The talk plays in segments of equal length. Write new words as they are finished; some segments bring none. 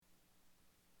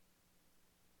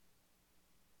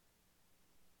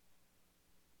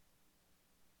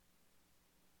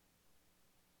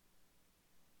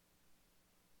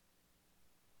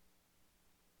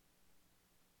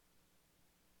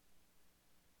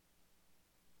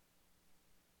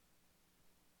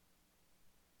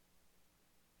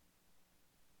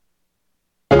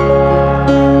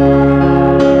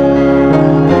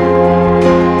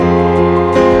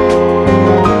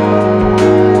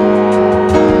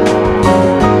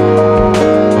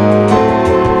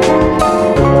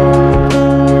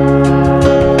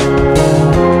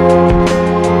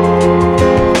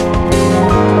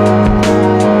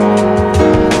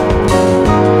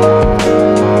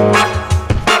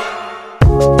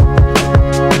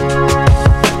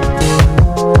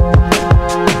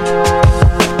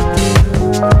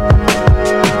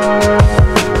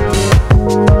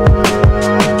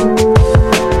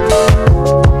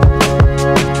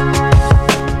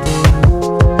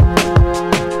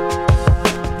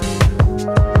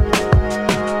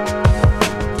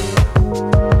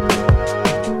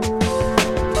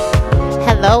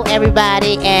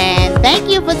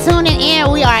for tuning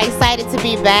in. We are excited to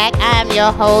be back. I am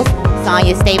your host,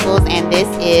 Sonya Staples, and this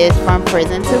is From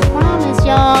Prison to Promise,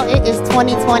 y'all. It is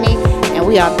 2020, and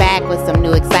we are back with some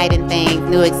new exciting things,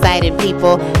 new exciting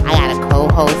people. I got a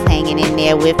co-host hanging in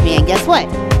there with me, and guess what?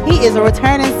 He is a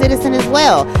returning citizen as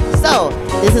well. So,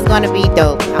 this is going to be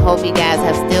dope. I hope you guys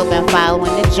have still been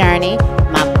following the journey.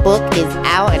 My book is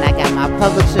out, and I got my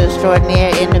publisher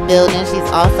extraordinaire in the building. She's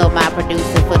also my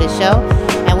producer for the show.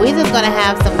 And we're just going to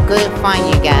have some good fun,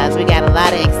 you guys. We got a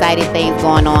lot of exciting things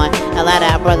going on. A lot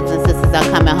of our brothers and sisters are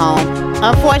coming home.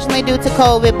 Unfortunately, due to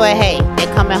COVID, but hey,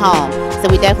 they're coming home. So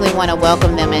we definitely want to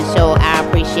welcome them and show our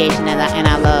appreciation and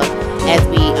our love as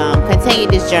we continue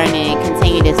this journey and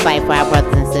continue this fight for our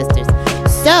brothers and sisters.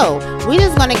 So we're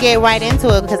just going to get right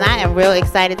into it because I am real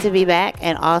excited to be back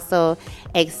and also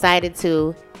excited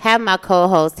to have my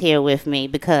co-host here with me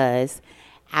because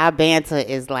our banter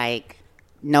is like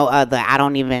no other. I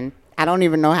don't even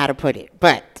know how to put it,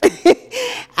 but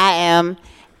I am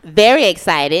very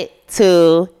excited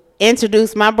to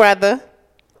introduce my brother,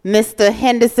 Mr.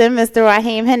 Henderson, Mr.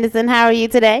 Raheem Henderson. How are you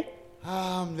today?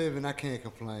 I'm living. I can't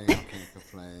complain.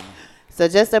 So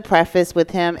just a preface with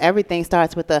him, everything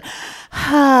starts with a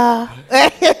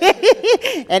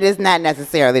and it's not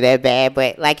necessarily that bad,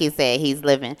 but like he said, he's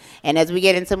living. And as we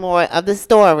get into more of the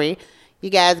story, you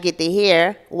guys get to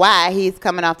hear why he's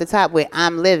coming off the top with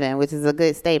I'm living, which is a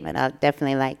good statement. I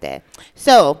definitely like that.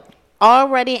 So,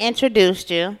 already introduced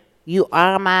you. You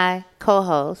are my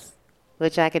co-host,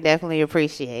 which I can definitely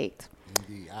appreciate.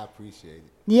 Indeed, I appreciate it.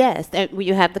 Yes, and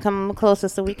you have to come closer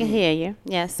so we can hear you.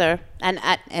 Yes, sir.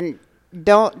 And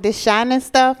don't, this shining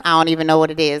stuff, I don't even know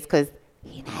what it is because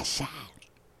you're not shy.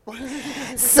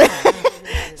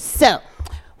 So,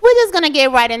 we're just going to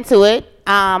get right into it.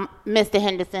 Mr.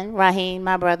 Henderson, Raheem,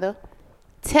 my brother,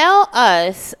 tell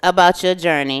us about your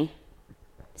journey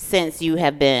since you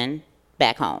have been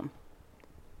back home.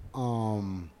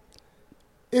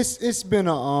 It's been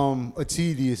a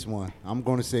tedious one. I'm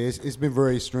going to say it's been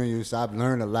very strenuous. I've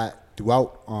learned a lot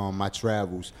throughout my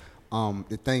travels.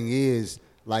 The thing is,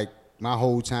 like, my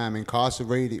whole time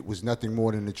incarcerated was nothing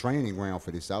more than a training ground for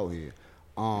this out here.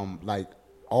 Like,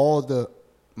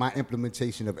 my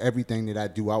implementation of everything that I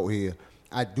do out here,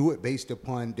 I do it based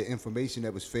upon the information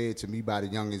that was fed to me by the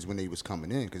youngins when they was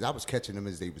coming in, because I was catching them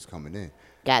as they was coming in.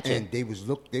 Gotcha. And they was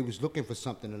looking for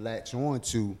something to latch on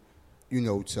to,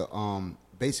 to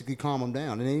basically calm them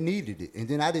down, and they needed it. And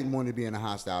then I didn't want to be in a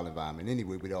hostile environment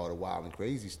anyway with all the wild and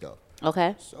crazy stuff.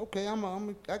 Okay. So, okay,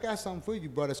 I got something for you,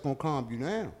 bro, that's gonna calm you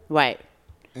down. Right.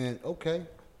 And okay,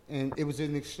 and it was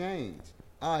an exchange.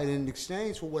 All right, in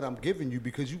exchange for what I'm giving you,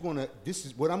 because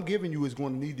what I'm giving you is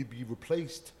going to need to be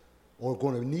replaced, or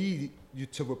going to need you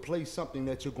to replace something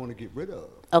that you're going to get rid of.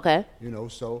 Okay.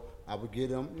 So I would give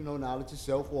them, knowledge of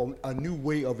self or a new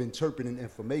way of interpreting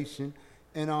information,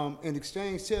 and in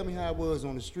exchange, tell me how it was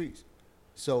on the streets.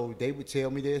 So they would tell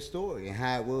me their story and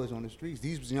how it was on the streets.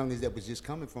 These was youngins that was just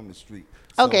coming from the street.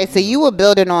 Okay, so you were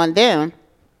building on them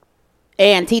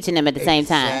and teaching them at the same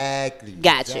time. Exactly.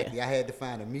 Gotcha. Exactly. I had to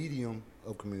find a medium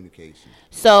of communication.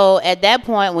 So at that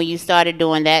point, when you started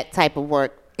doing that type of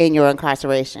work in your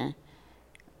incarceration,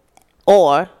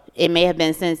 or it may have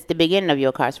been since the beginning of your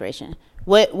incarceration,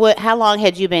 how long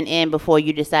had you been in before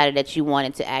you decided that you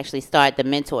wanted to actually start the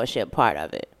mentorship part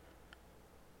of it?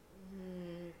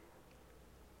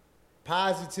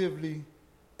 Positively,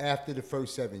 after the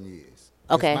first 7 years.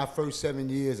 Okay. My first 7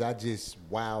 years, I just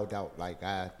wilded out. Like,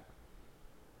 I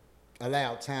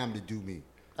allowed time to do me.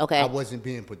 Okay. I wasn't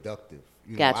being productive.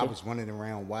 Gotcha. I was running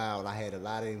around wild. I had a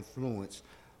lot of influence.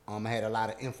 I had a lot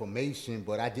of information,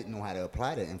 but I didn't know how to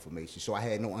apply that information. So I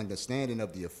had no understanding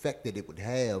of the effect that it would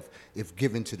have if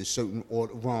given to the certain or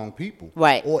wrong people.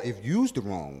 Right. Or if used the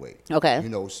wrong way. Okay.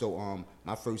 So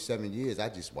my first 7 years, I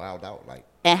just wilded out. Like,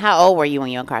 and how old were you when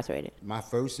you were incarcerated? my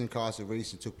first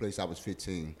incarceration took place, I was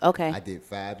 15. Okay. I did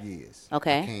 5 years.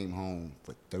 Okay. I came home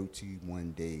for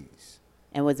 31 days.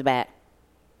 And was back?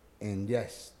 And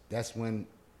yes, that's when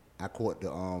I caught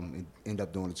the and ended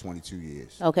up doing the 22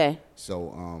 years. Okay.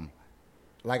 So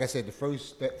like I said, that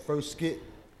first skit,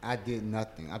 I did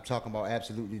nothing. I'm talking about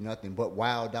absolutely nothing, but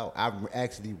wild out. I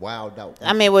actually wild out.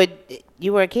 I mean,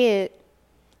 you were a kid.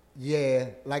 Yeah,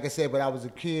 like I said, but I was a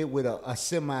kid with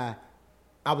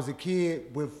I was a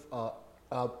kid with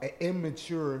an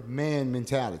immature man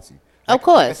mentality. Of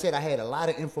course. Like I said, I had a lot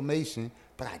of information,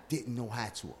 but I didn't know how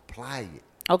to apply it.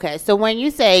 Okay, so when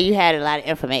you say you had a lot of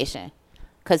information,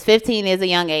 because 15 is a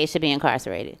young age to be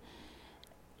incarcerated,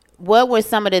 what were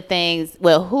some of the things,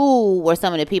 who were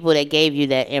some of the people that gave you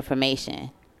that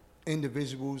information?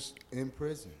 Individuals in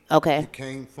prison. Okay. It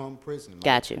came from prison.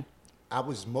 Got you. I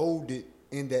was molded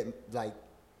in that, like,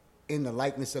 in the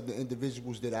likeness of the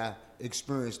individuals that I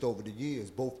experienced over the years,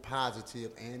 both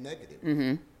positive and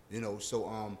negative. You know,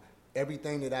 so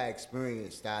everything that I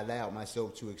experienced, I allowed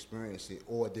myself to experience it,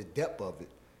 or the depth of it,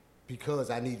 because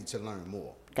I needed to learn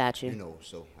more. Got you. You know,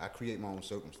 so I create my own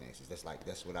circumstances.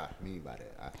 That's what I mean by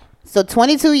that. So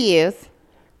 22 years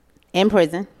in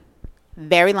prison,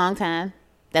 very long time.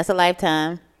 That's a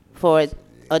lifetime for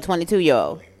a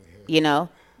 22-year-old, you know,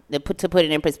 to put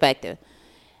it in perspective.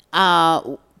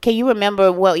 Can you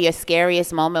remember what your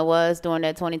scariest moment was during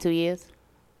that 22 years?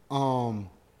 Coming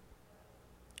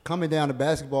down the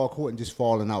basketball court and just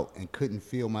falling out and couldn't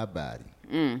feel my body.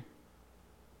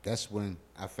 That's when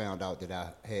I found out that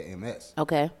I had MS.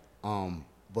 Okay.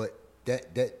 But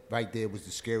that right there was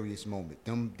the scariest moment.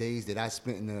 Them days that I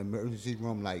spent in the emergency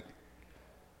room, like,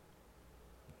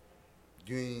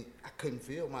 I couldn't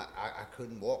feel I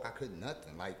couldn't walk, I couldn't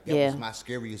nothing. Like, that was my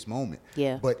scariest moment.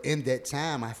 Yeah. But in that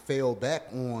time, I fell back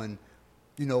on,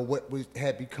 you know, what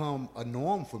had become a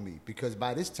norm for me. Because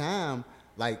by this time,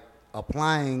 like,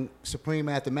 applying supreme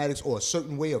mathematics or a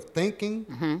certain way of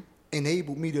thinking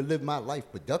enabled me to live my life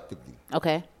productively.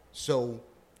 Okay. So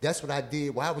that's what I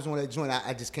did. While I was on that joint,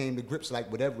 I just came to grips, like,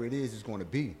 whatever it is going to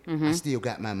be. I still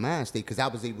got my mind state because I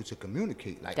was able to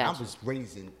communicate. Like, Gotcha. I was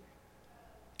raising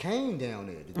Cain down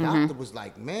there. The doctor was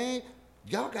like, man,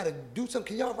 y'all got to do something.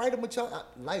 Can y'all write him a child?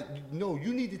 Like, no,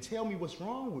 you need to tell me what's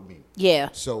wrong with me. Yeah.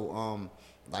 So,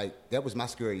 like, that was my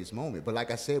scariest moment. But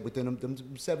like I said, within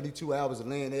them 72 hours of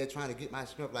laying there trying to get my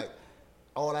strength, like,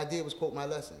 all I did was quote my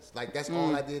lessons. Like, that's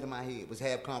all I did in my head was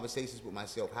have conversations with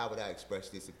myself. How would I express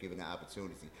this if given the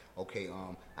opportunity? Okay,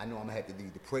 I know I'm going to have to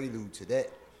lead the prelude to that.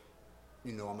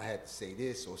 You know, I'm going to have to say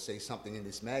this or say something in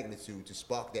this magnitude to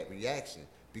spark that reaction.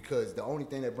 Because the only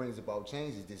thing that brings about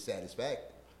change is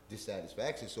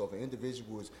dissatisfaction. So if an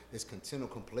individual is content or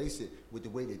complacent with the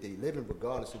way that they living,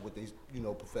 regardless of what they, you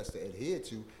know, profess to adhere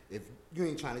to, if you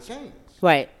ain't trying to change.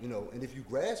 Right. You know, and if you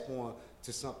grasp on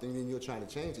to something and you're trying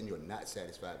to change and you're not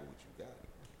satisfied with what you got.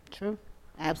 True.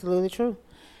 Absolutely true.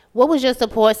 What was your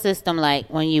support system like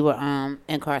when you were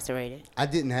incarcerated? I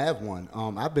didn't have one.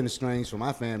 I've been estranged from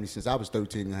my family since I was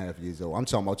 13 and a half years old. I'm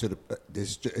talking about the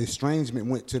estrangement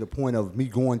went to the point of me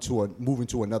moving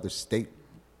to another state.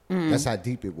 That's how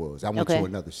deep it was. I went to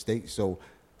another state, so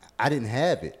I didn't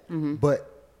have it.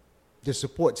 But the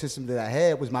support system that I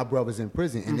had was my brothers in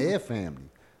prison and their family.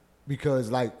 Because,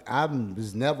 like, I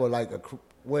was never like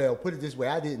put it this way,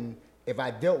 if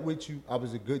I dealt with you, I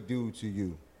was a good dude to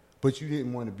you. But you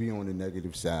didn't want to be on the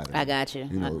negative side of it. I got you.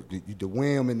 You know, the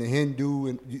Wham and the Hindu,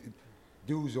 and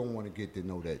dudes don't want to get to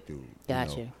know that dude.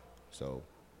 Got you. So,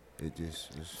 it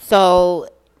just... So,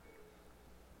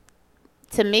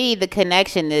 to me, the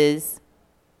connection is...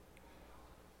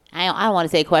 I don't want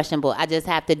to say questionable. I just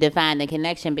have to define the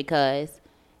connection because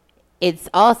it's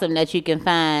awesome that you can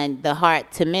find the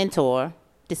heart to mentor,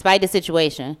 despite the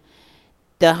situation,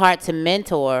 the heart to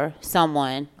mentor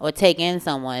someone or take in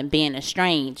someone being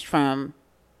estranged from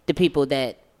the people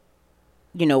that,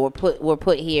 you know, were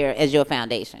put here as your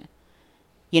foundation.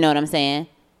 You know what I'm saying?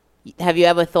 Have you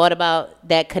ever thought about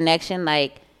that connection?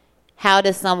 Like, how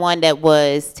does someone that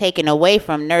was taken away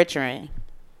from nurturing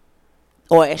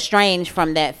or estranged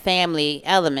from that family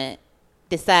element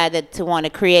decide to want to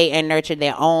create and nurture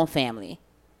their own family?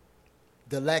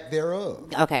 The lack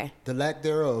thereof. Okay. The lack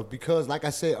thereof. Because, like I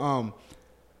said,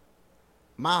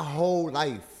 my whole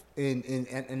life,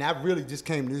 and I really just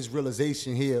came to this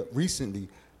realization here recently.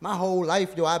 My whole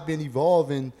life, I've been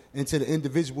evolving into the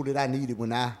individual that I needed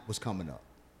when I was coming up.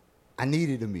 I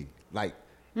needed a me. Like,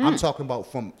 I'm talking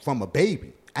about from a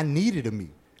baby. I needed a me.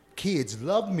 Kids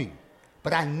love me.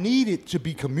 But I needed to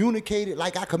be communicated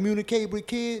like I communicated with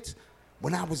kids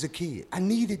when I was a kid. I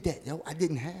needed that, I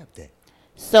didn't have that.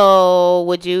 So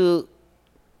would you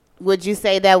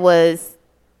say that was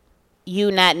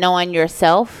you not knowing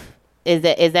yourself? Is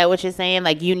that what you're saying?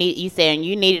 Like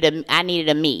I needed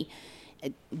a me.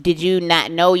 Did you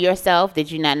not know yourself? Did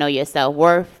you not know your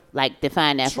self-worth? Like,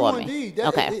 define that for me. Indeed.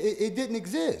 Okay. It didn't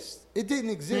exist. It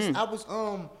didn't exist.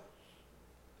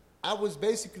 I was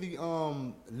basically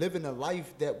living a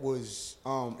life that was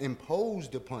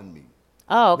imposed upon me.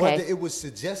 Oh, okay. Whether it was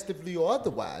suggestively or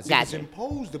otherwise, it was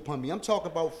imposed upon me. I'm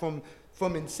talking about from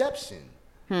inception.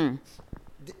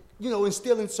 You know,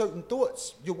 instilling certain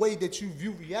thoughts, your way that you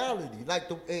view reality, like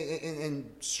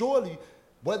and surely,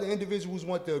 whether individuals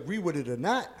want to agree with it or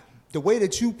not, the way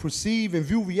that you perceive and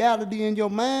view reality in your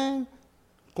mind,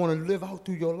 going to live out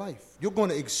through your life. You're going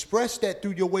to express that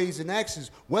through your ways and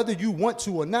actions, whether you want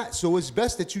to or not. So it's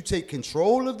best that you take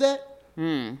control of that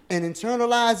and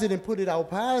internalize it and put it out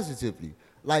positively.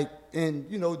 Like, and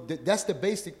you know, that's the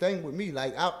basic thing with me.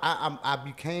 Like, I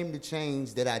became the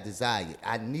change that I desired.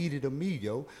 I needed a me,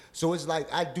 yo. So it's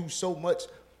like I do so much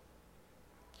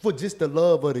for just the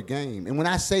love of the game. And when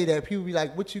I say that, people be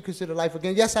like, what you consider life a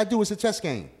game? Yes, I do. It's a chess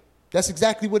game. That's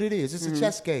exactly what it is. It's a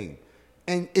chess game.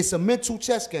 And it's a mental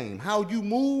chess game. How you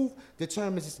move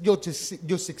determines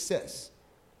your success.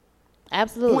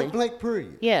 Absolutely. Point blank,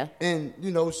 period. Yeah. And,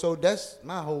 you know, so that's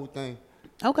my whole thing.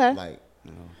 Okay. Like,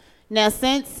 you know. Now,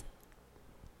 since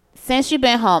you've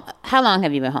been home, how long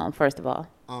have you been home, first of all?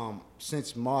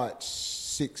 Since March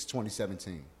 6,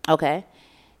 2017. Okay.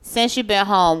 Since you've been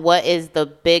home, what is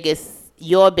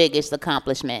your biggest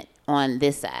accomplishment on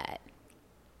this side?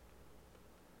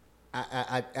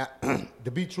 I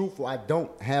to be truthful, I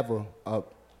don't have a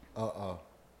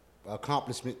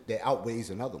accomplishment that outweighs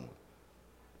another one.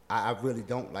 I really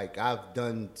don't. Like, I've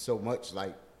done so much.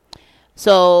 Like,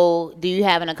 so do you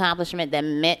have an accomplishment that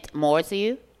meant more to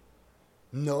you?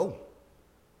 No.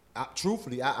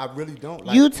 Truthfully, I really don't.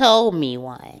 Like, you told me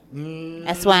one.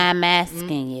 That's why I'm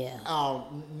asking you.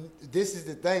 This is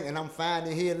the thing, and I'm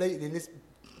finding here lately, and this.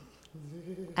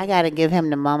 I gotta give him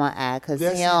the mama eye because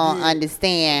Yes, he don't you did.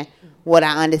 understand what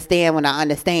I understand when I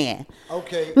understand.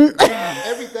 Okay,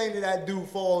 everything that I do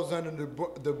falls under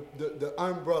the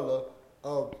umbrella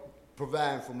of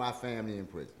providing for my family in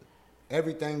prison.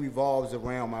 Everything revolves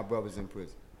around my brothers in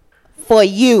prison. For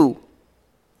you.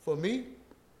 For me,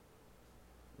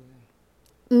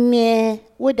 Meh,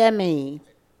 what that mean?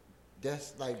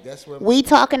 that's what We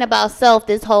talking about self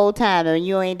this whole time and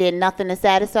you ain't did nothing to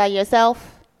satisfy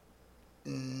yourself?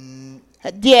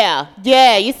 Yeah.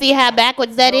 You see how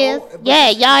backwards that is? but Yeah,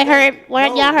 this is y'all the heard thing. what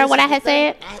No, y'all heard this what is I the had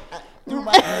thing. said? Through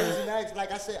my years and acts,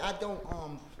 like I said, I don't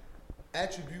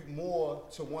attribute more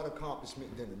to one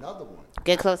accomplishment than another one.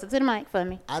 Get closer to the mic for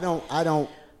me. I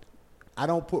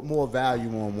don't put more value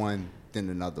on one than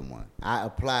another one. I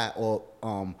apply or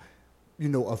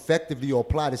effectively or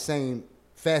apply the same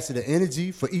facet of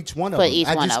energy for each one of For them. each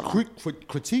I one just of them.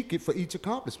 critique it for each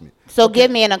accomplishment. So give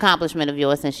me an accomplishment of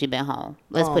yours since you've been home.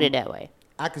 Let's put it that way.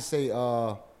 I could say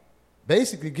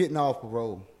basically getting off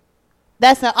parole.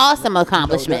 That's an awesome You know,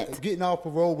 accomplishment. getting off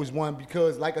parole was one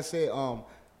because, like I said,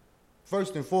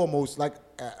 first and foremost, like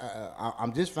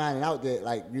I'm just finding out that,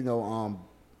 like, you know,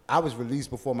 I was released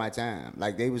before my time.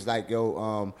 Like, they was like,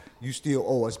 yo, you still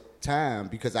owe us time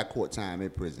because I caught time in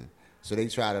prison. So they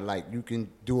try to, like, you can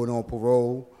do it on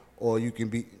parole or you can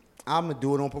be. I'm gonna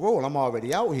do it on parole. I'm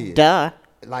already out here. Duh.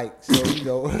 Like, so, you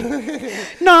know.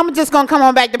 No, I'm just gonna come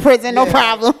on back to prison. No Yeah.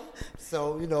 problem.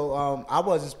 So, you know, I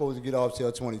wasn't supposed to get off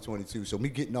till 2022. So me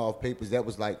getting off papers, that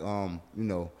was like, you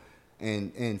know,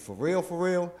 and for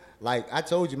real, like I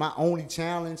told you, my only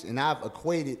challenge, and I've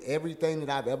equated everything that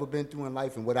I've ever been through in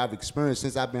life and what I've experienced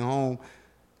since I've been home,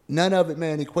 none of it,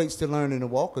 man, equates to learning to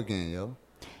walk again, yo.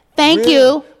 Thank Really.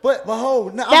 you. But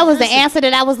hold, no, That was the listen. answer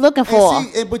that I was looking for. And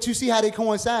see, but you see how they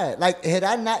coincide. Like, had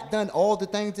I not done all the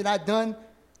things that I've done,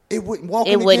 it wouldn't walk.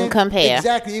 It wouldn't compare.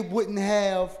 Exactly. It wouldn't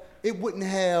have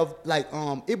like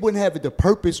it wouldn't have the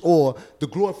purpose or the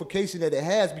glorification that it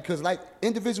has, because like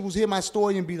individuals hear my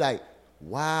story and be like,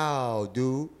 wow,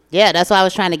 dude. Yeah, that's why I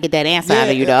was trying to get that answer out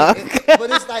of you, dog. But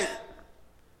it's like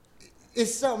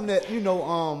it's something that, you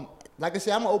know, like I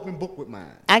said, I'm an open book with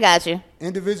mine. I got you.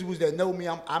 Individuals that know me,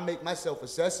 I make myself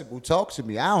accessible. Talk to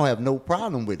me. I don't have no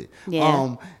problem with it.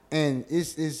 Yeah. And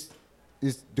it's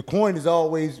the coin is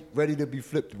always ready to be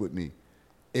flipped with me.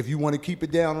 If you want to keep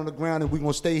it down on the ground and we're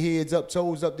gonna stay heads up,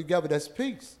 toes up together, that's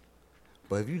peace.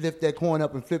 But if you lift that coin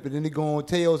up and flip it and it go on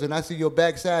tails and I see your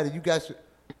backside and you got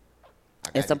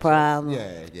It's a problem.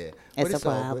 Yeah. It's a all good.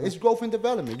 problem. It's growth and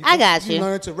development. I got you. You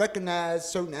learn to recognize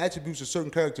certain attributes or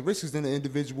certain characteristics in the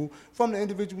individual from the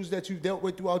individuals that you dealt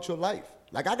with throughout your life.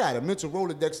 Like, I got a mental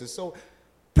Rolodex that's so.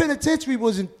 Penitentiary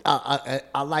wasn't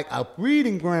like a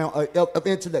breeding ground of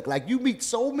intellect. Like, you meet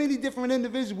so many different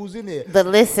individuals in there. But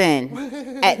listen,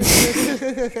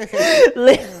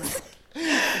 listen.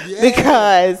 Yeah.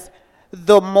 Because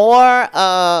the more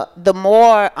of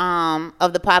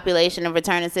the population of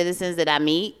returning citizens that I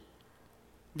meet,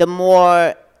 the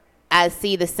more I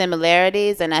see the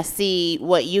similarities and I see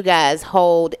what you guys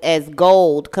hold as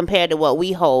gold compared to what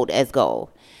we hold as gold.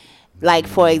 Like,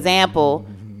 for example,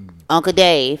 Uncle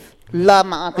Dave. Love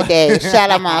my Uncle Dave. Shout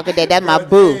out my Uncle Dave. That's my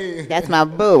boo. That's my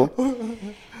boo.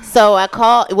 So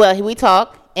we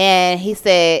talked, and he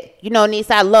said, you know,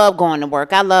 Nisa, I love going to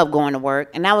work.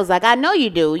 And I was like, I know you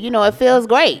do. You know, it feels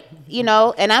great. You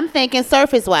know, and I'm thinking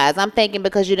surface-wise. I'm thinking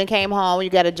because you done came home, you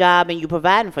got a job, and you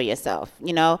providing for yourself,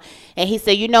 you know. And he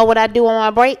said, you know what I do on my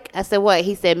break? I said, what?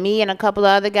 He said, me and a couple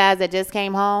of other guys that just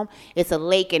came home, it's a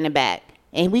lake in the back.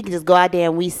 and we can just go out there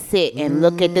and we sit and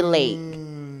look at the lake.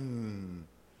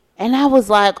 And I was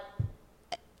like,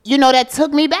 that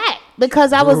took me back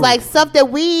because I was like, stuff that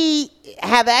we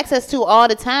have access to all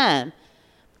the time.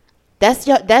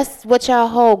 That's what y'all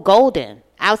hold golden.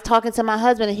 I was talking to my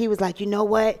husband and he was like, you know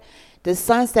what? The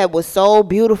sunset was so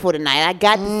beautiful tonight. I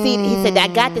got to see. He said I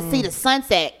got to see the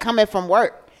sunset coming from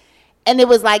work, and it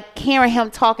was like hearing him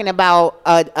talking about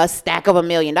a stack of $1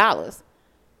 million,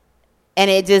 and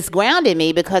it just grounded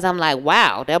me because I'm like,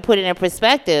 wow, they'll put it in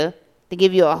perspective to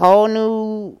give you a whole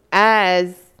new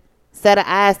set of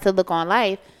eyes to look on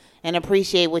life and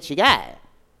appreciate what you got.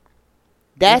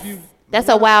 That's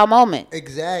a wow moment.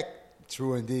 Exact.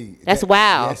 True indeed. That's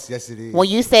wow. Yes, it is. When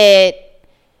you said,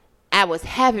 I was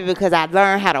happy because I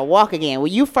learned how to walk again.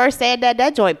 When you first said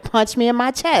that joint punched me in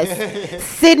my chest.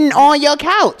 Sitting on your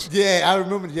couch. Yeah, I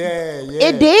remember. Yeah.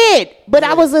 It did. But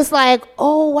I was just like,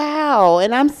 oh, wow.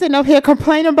 And I'm sitting up here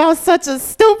complaining about such a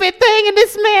stupid thing, and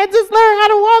this man just learned how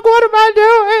to walk. What am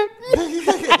I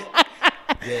doing?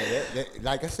 Yeah,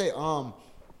 like I say,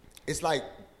 it's like,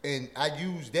 and I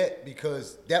use that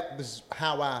because that was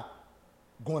how I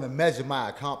going to measure my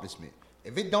accomplishment.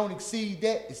 If it don't exceed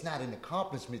that, it's not an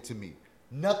accomplishment to me.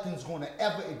 Nothing's going to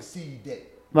ever exceed that.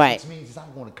 Right. Which means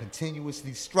I'm going to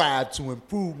continuously strive to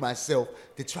improve myself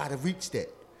to try to reach that.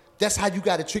 That's how you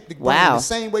got to trick the brain. Wow. The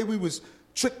same way we was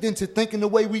tricked into thinking the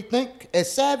way we think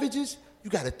as savages, you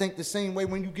got to think the same way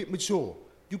when you get mature.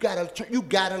 You gotta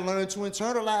learn to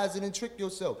internalize it and trick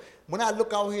yourself. When I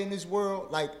look out here in this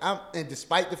world, and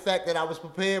despite the fact that I was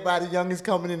prepared by the youngest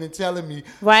coming in and telling me,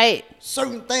 right,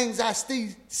 certain things I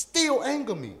still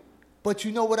anger me. But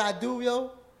you know what I do,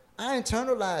 yo? I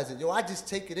internalize it, yo. I just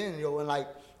take it in, yo, and like,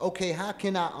 okay, how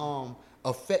can I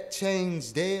affect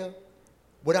change there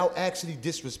without actually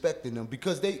disrespecting them?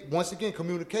 Because they, once again,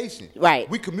 communication. Right.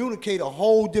 We communicate a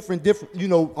whole different,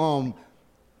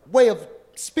 way of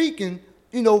speaking.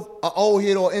 An old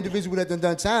head or individual that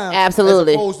done time.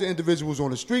 Absolutely. As opposed to individuals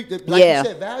on the street that, like you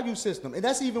said, value system. And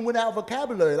that's even with our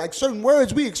vocabulary. Like certain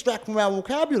words we extract from our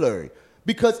vocabulary.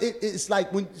 Because it's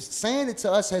like when saying it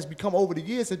to us has become, over the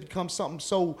years, has become something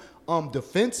so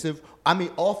offensive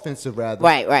rather.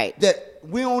 Right. That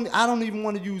I don't even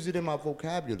want to use it in my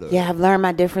vocabulary. Yeah, I've learned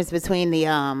my difference between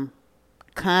the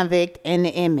convict and the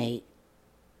inmate.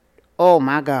 Oh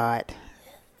my God.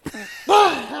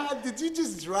 Did you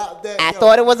just drop that? I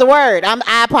thought it was a word.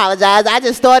 I apologize. I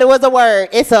just thought it was a word.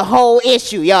 It's a whole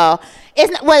issue, y'all.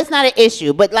 It's not an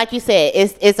issue, but like you said,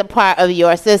 it's a part of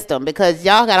your system because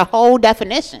y'all got a whole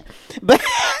definition. But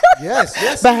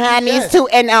yes, behind these two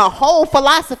and a whole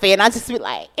philosophy, and I just be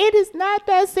like, it is not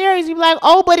that serious. You be like,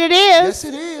 oh, but it is. Yes,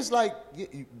 it is. Like,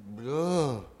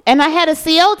 and I had a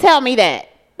CO tell me that.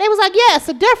 They was like, yeah, it's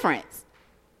a difference.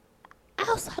 I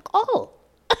was like, oh.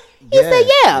 He said,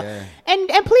 yeah. And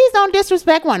please don't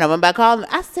disrespect one of them by calling.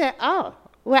 I said, oh,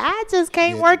 well, I just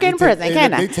can't work in prison,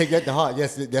 can I? They take that to heart.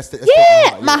 Yes, that's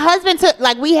yeah. My husband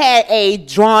we had a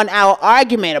drawn out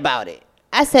argument about it.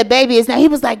 I said, baby, it's not. He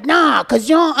was like, nah, because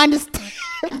you don't understand.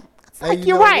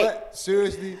 You're right. What?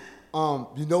 Seriously,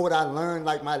 you know what I learned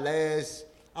like my last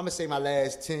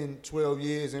 10, 12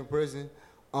 years in prison?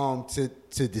 To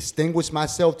distinguish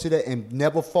myself to that and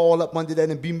never fall up under that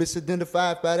and be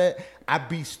misidentified by that,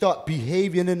 I start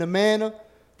behaving in a manner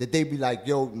that they be like,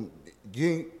 yo,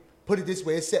 you put it this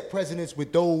way, it set precedence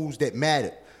with those that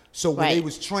mattered. So when they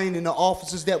was training the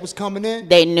officers that was coming in,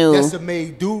 they knew. That's a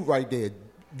made dude right there.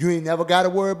 You ain't never got to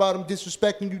worry about them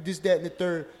disrespecting you, this, that, and the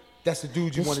third. That's the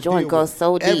dude you want to deal with. This joint goes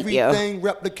so deep, Everything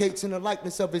replicates in the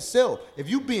likeness of itself. If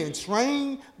you being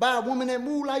trained by a woman that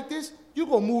move like this, you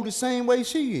gonna move the same way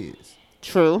she is.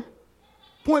 True.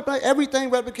 Point blank, everything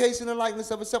replicates in the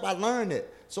likeness of itself. I learned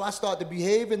it. So I started to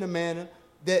behave in a manner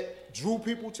that drew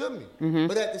people to me. Mm-hmm.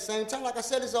 But at the same time, like I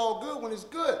said, it's all good when it's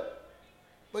good.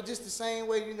 But just the same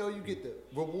way, you get the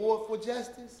reward for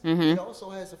justice, it also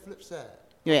has a flip side.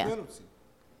 Yeah. Penalty.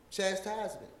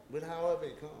 Chastisement, with however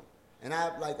it comes. And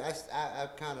I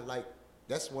kind of like,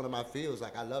 that's one of my fields.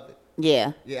 Like, I love it.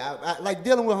 Yeah. Yeah, I like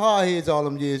dealing with hard heads all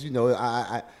them years,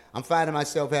 I'm finding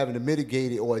myself having to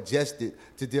mitigate it or adjust it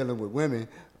to dealing with women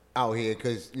out here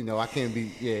because, I can't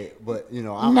be, but,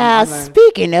 I'm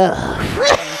speaking of,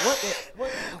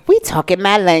 we talking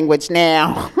my language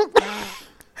now.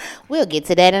 We'll get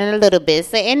to that in a little bit.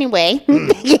 So anyway.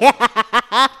 Yeah.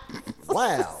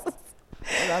 Wow.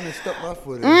 I done stuck my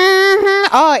foot in.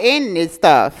 Oh, in this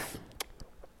stuff.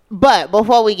 But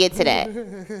before we get to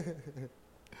that,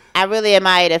 I really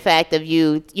admire the fact of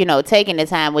you, taking the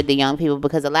time with the young people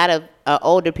because a lot of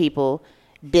older people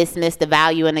dismiss the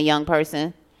value in a young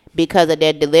person because of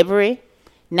their delivery,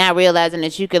 not realizing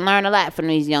that you can learn a lot from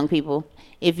these young people.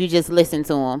 if you just listen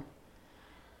to them.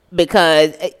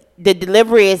 Because the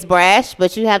delivery is brash,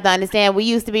 but you have to understand we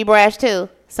used to be brash too.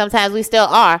 Sometimes we still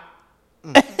are,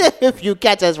 if you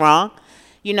catch us wrong.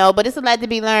 But it's a lot to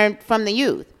be learned from the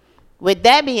youth. With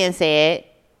that being said,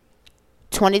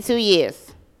 22 years.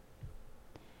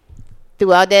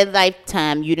 Throughout that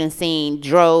lifetime, you done seen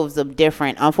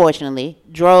unfortunately,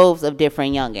 droves of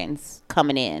different youngins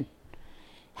coming in.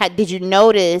 Did you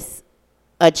notice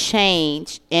a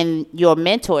change in your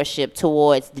mentorship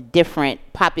towards the different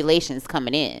populations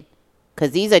coming in?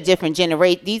 Because these are different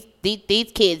generations.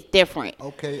 These kids different.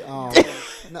 Okay.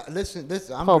 No, listen.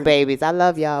 Babies, I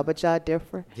love y'all, but y'all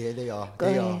different. Yeah, they are. Go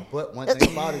ahead. But one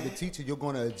thing about it, the teacher, you're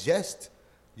going to adjust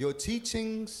your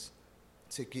teachings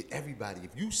to get everybody.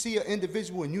 If you see an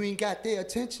individual and you ain't got their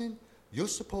attention, you're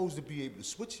supposed to be able to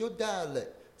switch your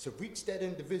dialect to reach that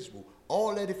individual.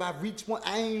 All that, if I reach one,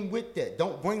 I ain't with that.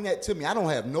 Don't bring that to me. I don't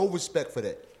have no respect for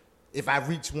that. If I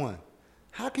reach one,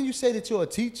 how can you say that you're a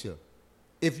teacher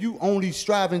if you only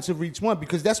striving to reach one?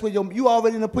 Because that's where you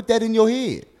already done put that in your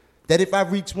head. That if I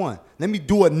reach one, let me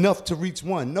do enough to reach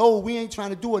one. No, we ain't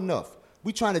trying to do enough.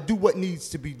 We trying to do what needs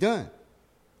to be done.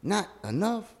 Not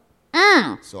enough.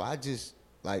 So I just,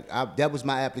 that was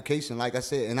my application, like I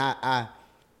said. And I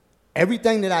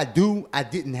everything that I do, I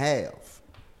didn't have.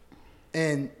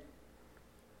 And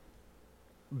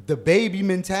the baby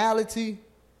mentality,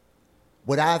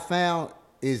 what I found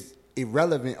is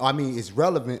irrelevant. It's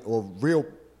relevant or real,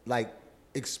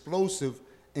 explosive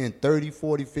in 30,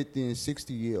 40, 50, and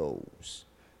 60-year-olds.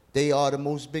 They are the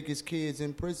most biggest kids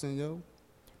in prison, yo.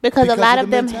 Because a lot of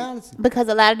them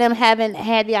haven't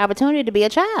had the opportunity to be a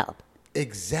child.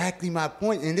 Exactly my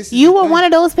point. And this is you were one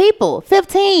of those people,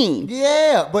 15.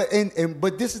 Yeah, but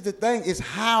this is the thing, is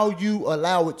how you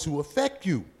allow it to affect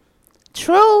you.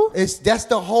 True. That's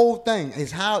the whole thing.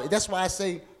 That's why I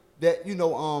say that,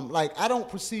 I don't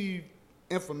perceive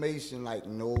information like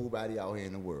nobody out here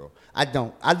in the world. I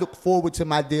don't. I look forward to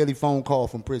my daily phone call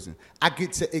from prison. I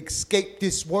get to escape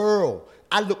this world.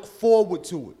 I look forward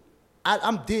to it.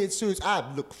 I'm dead serious. I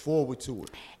look forward to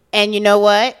it. And you know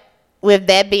what? With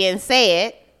that being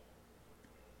said,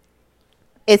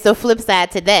 it's a flip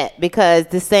side to that, because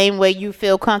the same way you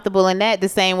feel comfortable in that, the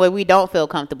same way we don't feel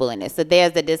comfortable in it. So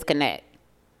there's the disconnect.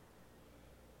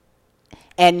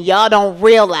 And y'all don't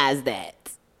realize that.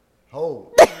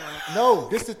 Oh, no,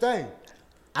 this is the thing.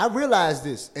 I realize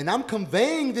this, and I'm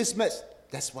conveying this message.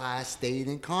 That's why I stayed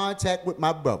in contact with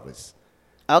my brothers.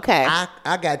 Okay.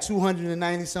 I got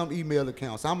 290-some email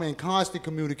accounts. I'm in constant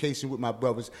communication with my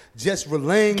brothers, just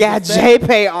relaying. Got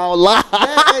JPay online.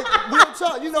 We'll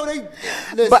talk. They.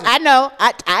 Listen. But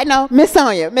I know. Miss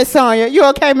Sonia, you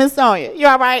okay, Miss Sonia? You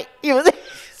all right?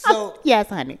 So yes,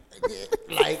 honey.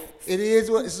 It is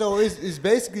what. So it's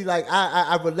basically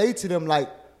I relate to them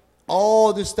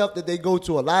all the stuff that they go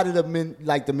to. A lot of the men,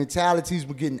 the mentalities,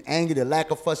 were getting angry, the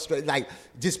lack of frustration,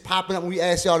 just popping up when we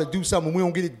ask y'all to do something, we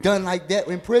don't get it done like that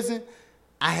in prison.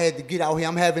 I had to get out here.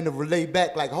 I'm having to relay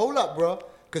back, hold up, bro,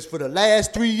 because for the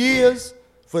last 3 years,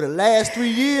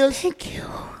 thank you.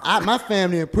 My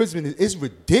family in prison is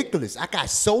ridiculous. I got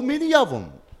so many of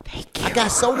them. Thank you. I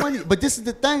got so many, but this is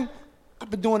the thing. I've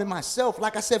been doing it myself,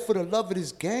 like I said, for the love of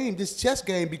this game, this chess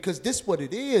game, because this what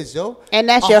it is, yo. And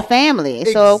that's your family,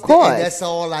 so of course. And that's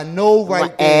all I know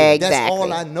right there. Exactly. That's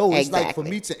all I know. It's exactly. For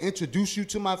me to introduce you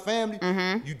to my family,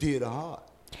 you did a hard.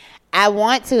 I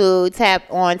want to tap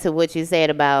on to what you said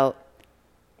about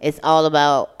it's all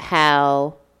about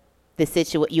how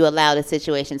you allow the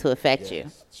situation to affect you.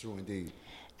 True indeed.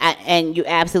 And you're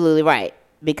absolutely right,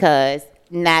 because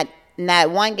not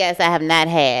one guest I have not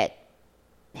had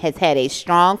has had a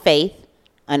strong faith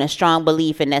and a strong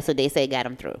belief, and that's what they say got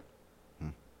them through.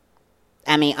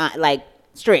 I mean,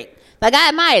 strict. I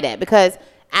admire that, because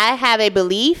I have a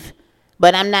belief,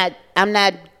 but I'm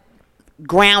not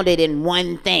grounded in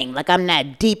one thing. I'm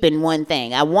not deep in one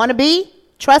thing. I want to be.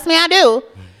 Trust me, I do.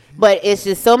 But it's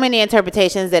just so many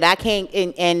interpretations that I can't,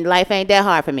 and life ain't that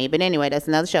hard for me. But anyway, that's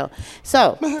another show.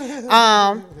 So,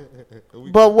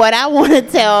 but what I want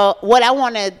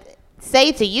to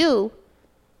say to you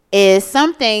is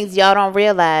some things y'all don't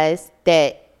realize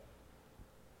that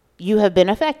you have been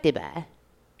affected by.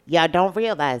 Y'all don't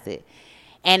realize it.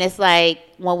 And it's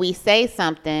when we say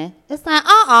something, it's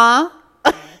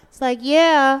it's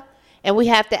yeah. And we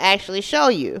have to actually show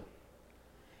you.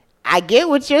 I get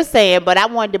what you're saying, but I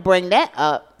wanted to bring that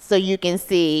up so you can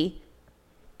see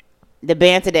the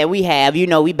banter that we have.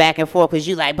 We back and forth, because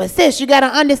you but sis, you got to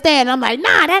understand. I'm nah,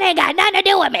 that ain't got nothing to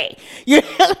do with me.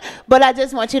 But I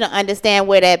just want you to understand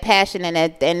where that passion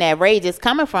and that rage is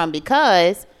coming from,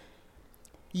 because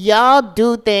y'all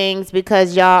do things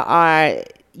because y'all are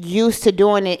used to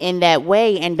doing it in that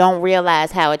way and don't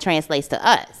realize how it translates to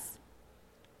us.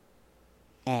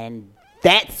 And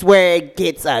that's where it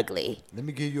gets ugly. Let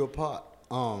me give you a part.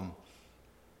 I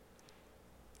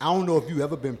don't know if you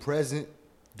ever been present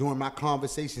during my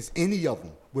conversations, any of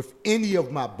them, with any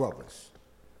of my brothers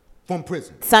from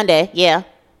prison. Sunday, yeah.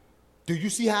 Do you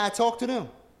see how I talk to them?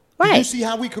 Right. Do you see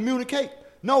how we communicate?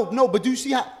 No, but do you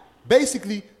see how,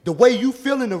 basically, the way you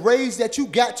feel and the raise that you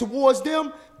got towards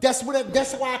them, that's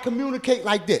why I communicate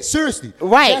like that. Seriously.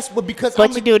 Right. That's what, because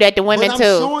but you do that to women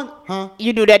too.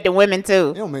 You do that to women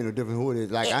too. It don't make no difference who it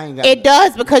is. Like, I ain't got. It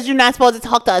does, because you're not supposed to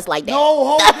talk to us like that. No,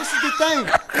 hold on. This is the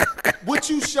thing.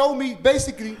 What you show me,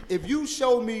 basically, if you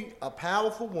show me a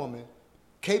powerful woman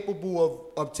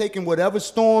capable of taking whatever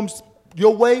storms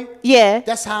your way, yeah,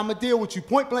 that's how I'm gonna deal with you.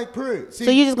 Point blank, period. See,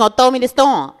 so you just gonna throw me the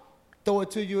storm? Throw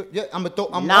it to you. Yeah, I'm gonna throw.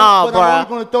 No, bro. I'm only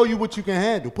gonna throw you what you can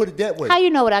handle. Put it that way. How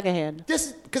you know what I can handle? This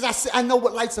is because I know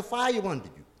what lights a fire under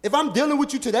you. If I'm dealing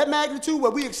with you to that magnitude where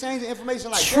we exchanging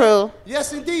information like True. that,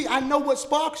 yes, indeed, I know what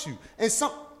sparks you. And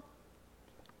some.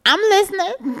 I'm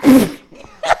listening.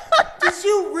 Did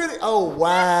you really? Oh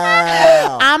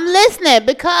wow. I'm listening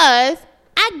because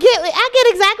I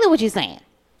get exactly what you're saying.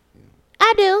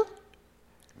 I do.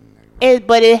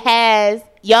 But it has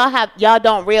y'all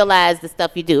don't realize the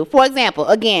stuff you do. For example,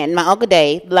 again, my Uncle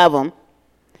Dave, love him.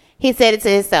 He said it to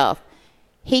himself.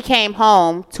 He came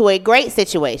home to a great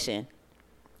situation.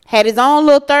 Had his own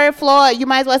little third floor. You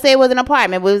might as well say it was an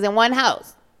apartment, but it was in one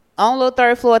house. Own little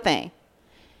third floor thing.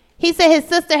 He said his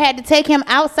sister had to take him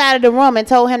outside of the room and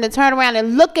told him to turn around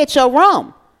and look at your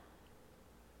room.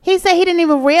 He said he didn't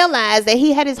even realize that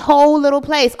he had his whole little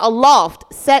place, a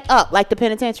loft, set up like the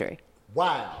penitentiary.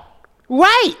 Wow.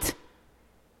 Right.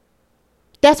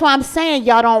 That's why I'm saying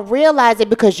y'all don't realize it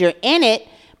because you're in it.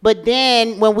 But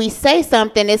then when we say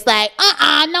something, it's like,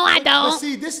 no, I don't. But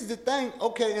see, this is the thing.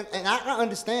 Okay, and I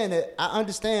understand that. I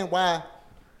understand why,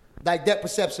 like, that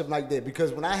perception like that.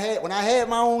 Because when I had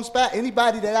my own spot,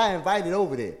 anybody that I invited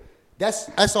over there,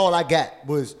 that's all I got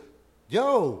was,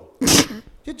 yo,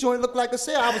 your joint look like a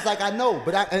cell. I was like, I know,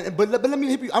 but let me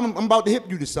hip you. I'm about to hip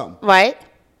you to something. Right.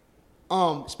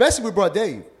 Especially with Bro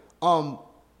Dave.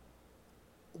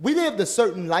 We lived a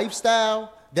certain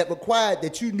lifestyle that required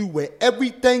that you knew where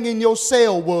everything in your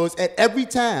cell was at every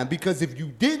time. Because if you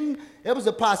didn't, there was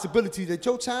a possibility that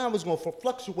your time was going to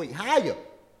fluctuate higher.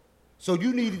 So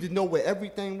you needed to know where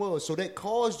everything was. So that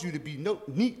caused you to be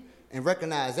neat and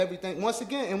recognize everything. Once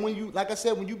again, and when you, like I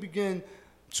said, when you begin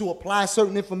to apply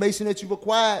certain information that you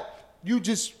acquired, you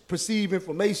just perceive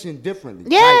information differently.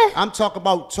 Yeah. Like, I'm talking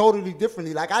about totally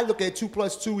differently. Like, I look at 2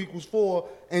 + 2 = 4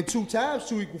 and 2 ×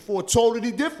 2 = 4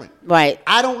 totally different. Right.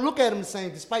 I don't look at them the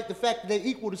same, despite the fact that they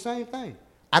equal the same thing.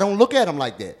 I don't look at them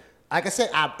like that. Like I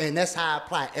said, and that's how I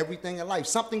apply everything in life.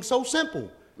 Something so simple.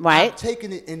 Right. I'm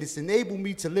taking it, and it's enabled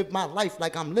me to live my life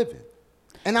like I'm living.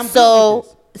 And I'm so good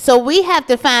with this. So we have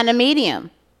to find a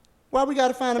medium. Why we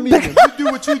gotta find a medium? You do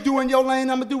what you do in your lane,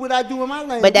 I'm gonna do what I do in my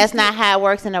lane. But that's not how it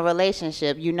works in a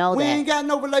relationship. You know we that. We ain't got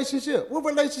no relationship. What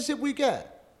relationship we got?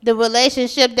 The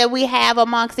relationship that we have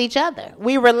amongst each other.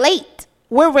 We relate.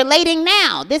 We're relating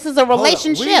now. This is a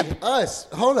relationship.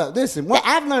 Hold up, listen.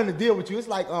 I've learned to deal with you. It's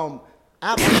like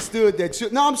I've understood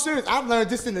that no, I'm serious. I've learned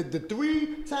this in the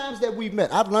 3 times that we've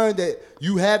met. I've learned that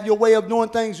you have your way of doing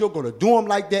things. You're gonna do them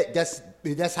like that.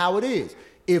 That's how it is.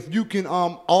 If you can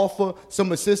offer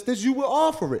some assistance, you will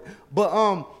offer it. But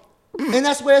and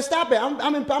that's where it stopped at.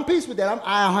 I'm peace with that.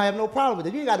 I have no problem with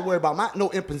it. You ain't got to worry about no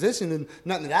imposition and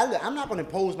nothing that I'm not going to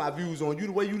impose my views on you.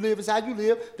 The way you live is how you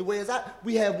live. The way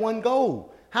we have one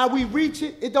goal. How we reach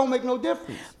it, it don't make no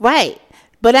difference. Right.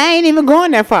 But I ain't even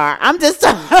going that far. I'm just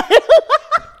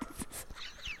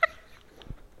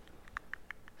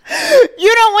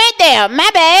You don't went there. My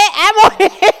bad. I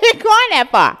wasn't going that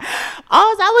far.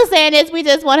 All I was saying is we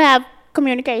just want to have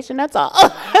communication. That's all.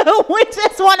 We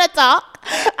just want to talk.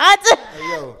 I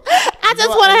just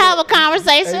want to have a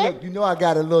conversation. Hey, look, you know I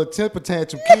got a little temper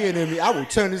tantrum kid in me. I will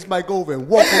turn this mic over and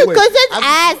walk away. Because his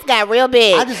eyes got real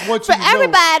big. I just want you for to know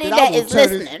everybody that is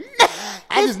listening.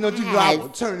 I just know you know I will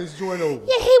turn this joint over.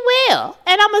 Yeah, he will.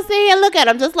 And I'm going to sit here and look at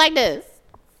him just like this.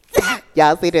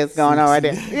 Y'all see this going on right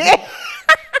there?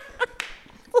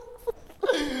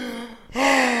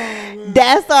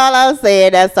 That's all I'm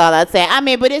saying. I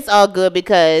mean, but it's all good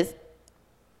because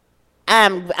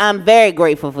I'm very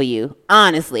grateful for you.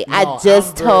 Honestly, no, I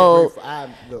just told.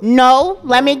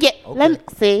 Let me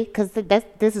see, because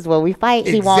this is where we fight.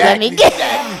 Exactly. He won't let me get.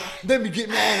 Let me get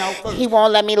mine out first. He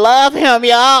won't let me love him,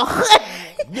 y'all.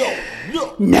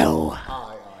 No. All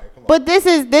right, but this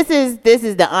is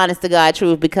the honest to God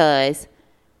truth, because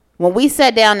when we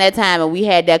sat down that time and we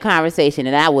had that conversation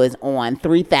and I was on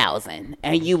 3,000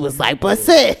 and you was like, but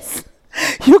sis,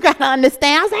 you got to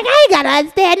understand. I was like, I ain't got to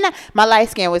understand. My light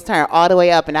skin was turned all the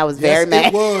way up and I was very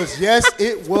mad. It was. Yes,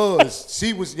 it was.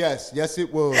 She was, yes,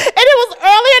 it was. And it was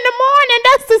early in the morning.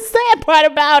 That's the sad part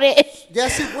about it.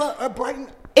 Yes, it was.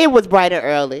 It was bright and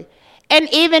early. And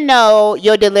even though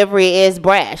your delivery is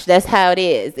brash, that's how it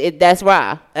is. That's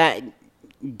raw.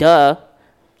 Duh.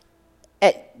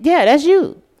 Yeah, that's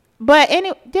you. But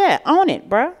anyway, yeah, own it,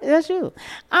 bro. That's you.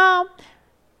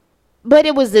 But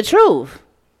it was the truth.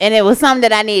 And it was something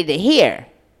that I needed to hear.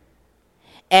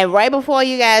 And right before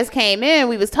you guys came in,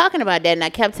 we was talking about that. And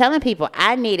I kept telling people,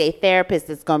 I need a therapist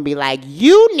that's going to be like,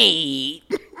 you need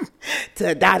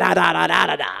to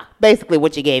da-da-da-da-da-da-da. Basically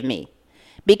what you gave me.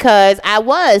 Because I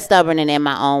was stubborn and in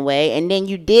my own way. And then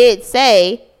you did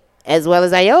say, as well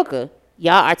as Ayoka,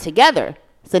 y'all are together.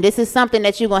 So this is something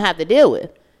that you're going to have to deal with.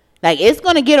 Like, it's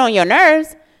going to get on your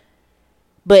nerves.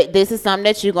 But this is something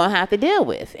that you're going to have to deal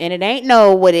with. And it ain't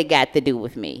know what it got to do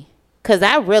with me. Because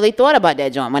I really thought about that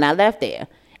joint when I left there.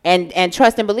 And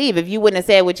trust and believe, if you wouldn't have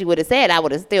said what you would have said, I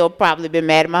would have still probably been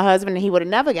mad at my husband. And he would have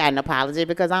never gotten an apology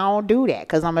because I don't do that.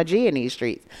 Because I'm a G in these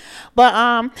streets. But,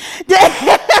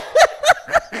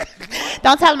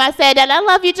 don't tell him I said that. I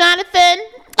love you, Jonathan.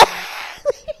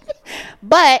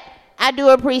 But I do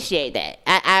appreciate that.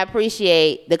 I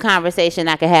appreciate the conversation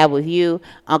I can have with you,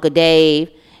 Uncle Dave,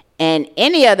 and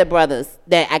any other brothers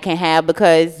that I can have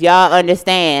because y'all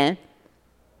understand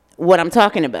what I'm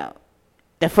talking about.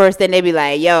 The first thing they be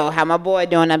like, yo, how my boy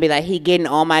doing? I be like, he getting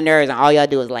on my nerves, and all y'all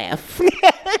do is laugh.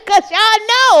 Because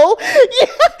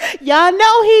y'all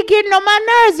know he getting on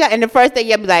my nerves. And the first thing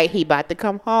y'all be like, he about to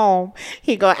come home.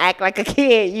 He gonna act like a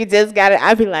kid. You just got to,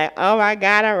 I be like, oh my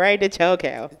God, I'm ready to choke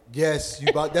out. Yes,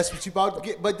 that's what you about to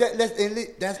get. But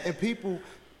that's people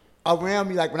around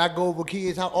me, like when I go over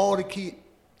kids, how all the kids,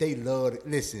 they love it.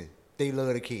 Listen, they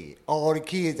love the kid. All the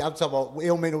kids, I'm talking about, it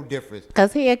don't make no difference.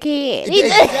 Because he a kid.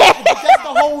 That's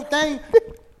the whole thing.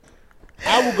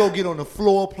 I will go get on the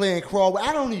floor, play and crawl.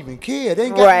 I don't even care. They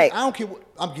ain't got right. I don't care.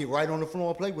 I'm get right on the floor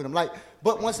and play with them. Like,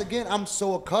 but once again, I'm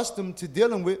so accustomed to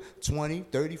dealing with 20,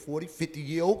 30, 40,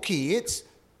 50-year-old kids.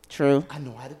 True. I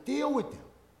know how to deal with them.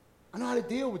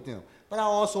 But I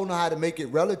also know how to make it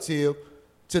relative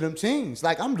to them teens.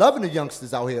 Like, I'm loving the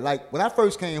youngsters out here. Like, when I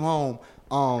first came home,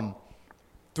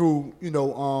 through,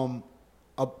 one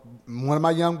of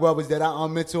my young brothers that I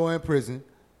mentor in prison,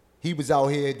 he was out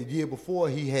here the year before.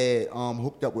 He had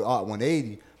hooked up with Art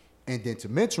 180 and then to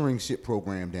mentorship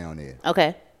program down there.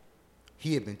 Okay.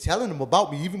 He had been telling them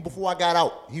about me even before I got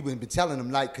out. He had been telling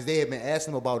them, like, because they had been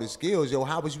asking him about his skills. Yo,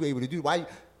 how was you able to do? Why?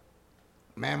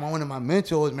 Man, one of my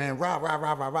mentors, man,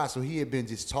 rah. So he had been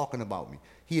just talking about me.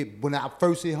 When I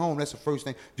first hit home, that's the first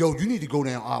thing. Yo, you need to go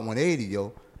down Art 180,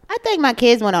 yo. I think my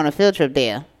kids went on a field trip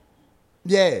there.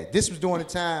 Yeah, this was during the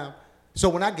time. So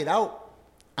when I get out,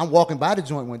 I'm walking by the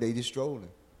joint one day, just strolling.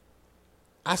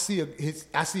 I see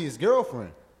his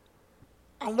girlfriend.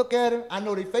 I look at her. I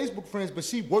know they Facebook friends, but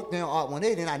she worked down Art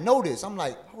 180, and I know this. I'm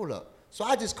like, hold up. So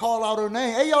I just call out her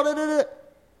name. Hey, yo, da.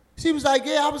 She was like,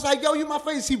 yeah. I was like, yo, you my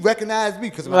face. She recognized me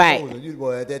because I told her,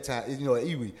 well, at that time, at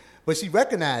Iwi. But she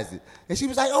recognized it. And she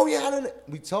was like, oh, yeah.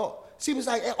 We talked. She was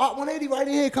like, hey, Art 180 right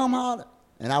in here, come holler.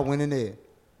 And I went in there.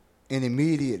 And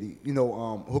immediately,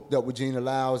 hooked up with Gina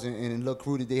Lyles and the little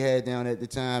crew that they had down at the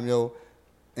time,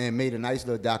 and made a nice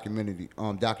little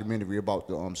documentary about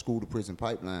the school to prison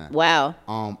pipeline. Wow.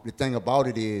 The thing about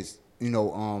it is,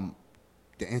 the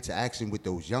interaction with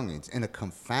those youngins in a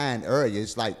confined area.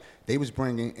 It's like they was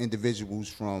bringing individuals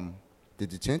from the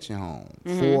detention home,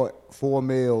 mm-hmm. four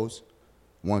males,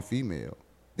 one female.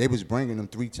 They was bringing them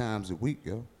 3 times a week,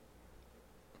 yo.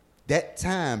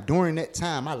 During that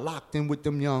time, I locked in with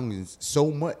them youngins so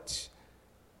much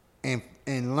and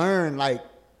learned, like,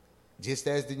 just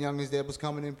as the youngins that was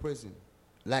coming in prison,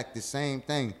 like the same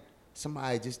thing,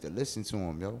 somebody just to listen to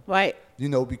them, yo. Right.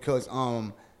 Because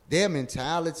their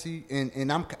mentality,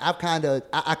 and I kind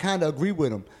of agree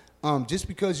with them. Just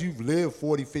because you've lived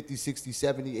 40, 50, 60,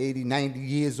 70, 80, 90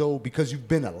 years old, because you've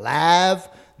been alive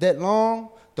that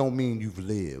long, don't mean you've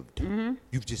lived. Mm-hmm.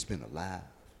 You've just been alive.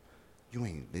 You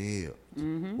ain't lived.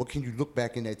 Mm-hmm. What can you look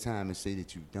back in that time and say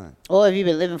that you've done? Or have you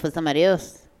been living for somebody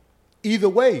else? Either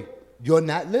way, you're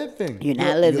not living. You're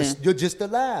not living. You're just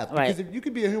alive. Right. Because if you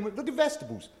could be a human, look at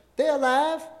vegetables. They're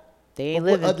alive. They ain't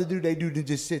living. What other do they do than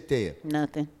just sit there?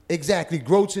 Nothing. Exactly.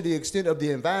 Grow to the extent of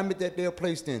the environment that they're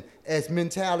placed in, as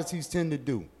mentalities tend to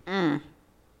do.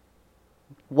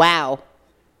 Wow.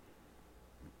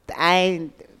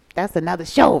 That's another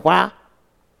show, wow.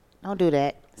 Don't do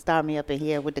that. Start me up in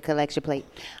here with the collection plate.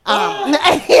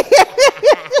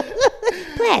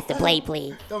 play,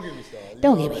 please. Don't get me started.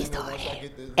 Don't You get me already know once I started.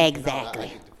 get the- Exactly. I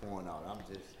get the phone out. I'm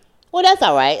just. Well, that's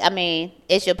all right. I mean,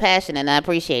 it's your passion, and I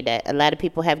appreciate that. A lot of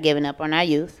people have given up on our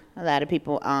youth. A lot of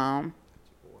people,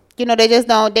 you know, they just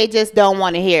don't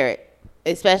want to hear it.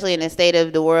 Especially in the state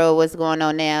of the world, what's going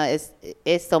on now,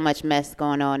 it's so much mess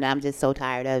going on. I'm just so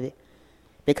tired of it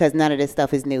because none of this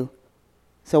stuff is new.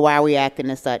 So why are we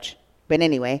acting as such? But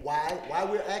anyway, Why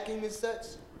we're acting as such?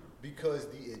 Because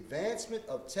the advancement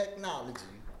of technology.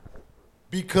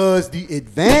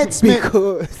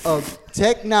 Of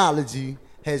technology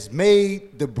has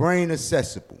made the brain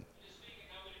accessible.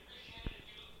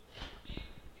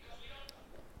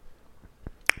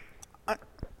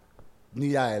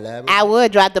 Need I elaborate? I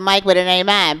would drop the mic, but it ain't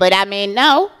mine. But I mean,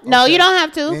 no, Okay. you don't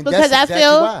have to And because that's I exactly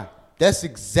feel why. That's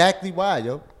exactly why,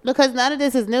 yo. because none of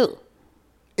this is new.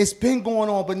 It's been going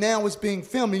on, but now it's being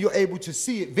filmed and you're able to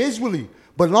see it visually.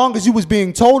 But long as you was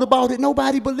being told about it,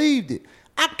 nobody believed it.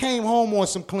 I came home on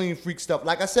some clean freak stuff.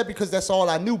 Like I said, because that's all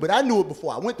I knew. But I knew it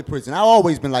before I went to prison. I've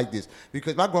always been like this.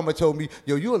 Because my grandma told me,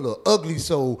 yo, you're a little ugly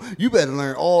soul. You better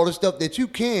learn all the stuff that you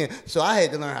can. So I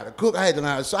had to learn how to cook. I had to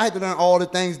learn all the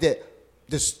things that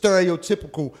the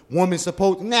stereotypical woman's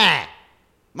supposed to. Nah.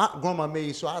 My grandma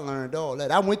made sure I learned all that.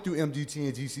 I went through MDT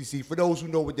and GCC. For those who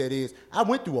know what that is, I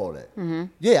went through all that. Mm-hmm.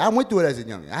 Yeah, I went through it as a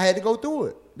youngin'. I had to go through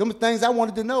it. Them were things I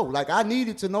wanted to know. Like, I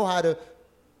needed to know how to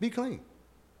be clean.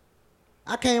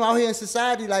 I came out here in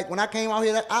society, like, when I came out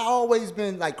here, I always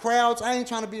been, like, crowds. I ain't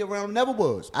trying to be around them, never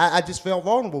was. I just felt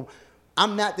vulnerable.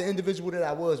 I'm not the individual that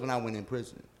I was when I went in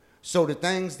prison. So the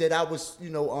things that I was,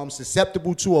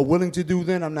 susceptible to or willing to do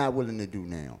then, I'm not willing to do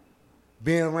now.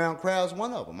 Being around crowds,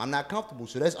 one of them. I'm not comfortable,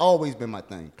 so that's always been my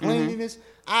thing. Cleanliness,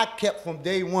 I kept from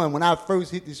day one. When I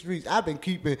first hit the streets, I've been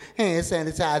keeping hand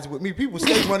sanitizer with me. People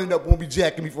stay running up, won't be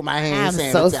jacking me for my hand sanitizer.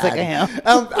 I'm so sick of him.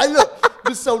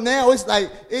 But so now it's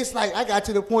like I got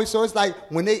to the point. So it's like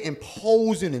when they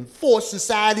impose and enforce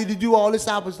society to do all this,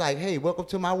 I was like, hey, welcome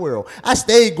to my world. I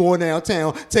stayed going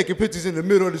downtown, taking pictures in the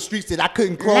middle of the streets that I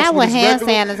couldn't cross. Not with hand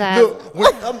sanitizer.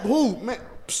 Look, who, man?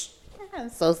 I'm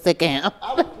so sick of him.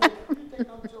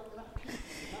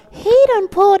 He done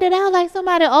pulled it out like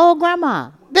somebody's old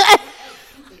grandma.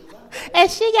 And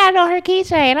she got it on her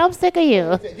keychain. I'm sick of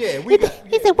you. Yeah,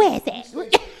 he said, where is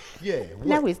that? Yeah.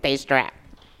 Now we stay strapped.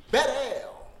 Better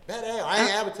hell. I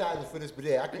ain't advertising for this, but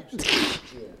yeah, I keep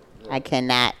I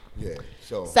cannot. Yeah,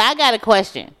 so I got a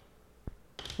question.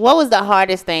 What was the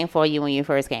hardest thing for you when you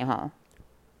first came home?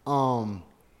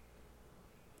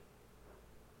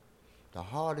 The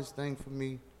hardest thing for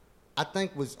me, I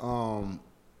think, was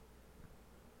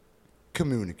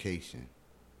communication.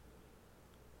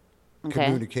 Okay.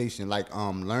 Communication, like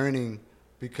learning,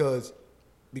 because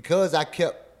I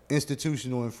kept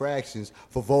institutional infractions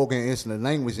for vulgar and insolent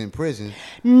language in prison.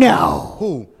 No.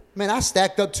 Who? Man, I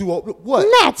stacked up to what?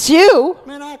 Not you.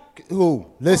 Man,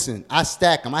 listen, I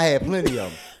stacked them. I had plenty of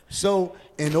them. So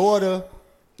in order,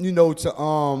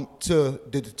 to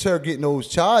deter getting those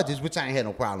charges, which I ain't had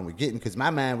no problem with getting, because my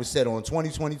mind was set on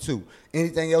 2022.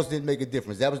 Anything else didn't make a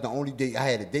difference. That was the only date. I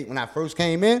had a date when I first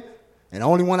came in, and the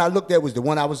only one I looked at was the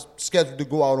one I was scheduled to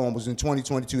go out on was in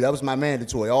 2022. That was my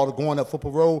mandatory. All the going up for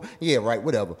parole, yeah, right,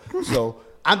 whatever. So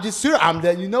I'm just sure I'm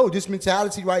letting you know this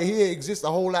mentality right here exists.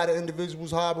 A whole lot of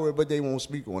individuals harbor it, but they won't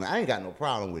speak on it. I ain't got no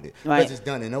problem with it. Right. Because it's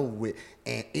done and over with,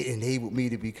 and it enabled me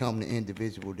to become the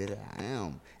individual that I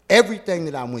am. Everything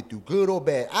that I went through, good or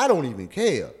bad, I don't even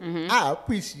care. Mm-hmm. I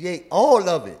appreciate all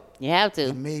of it. You have to.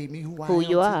 It made me who I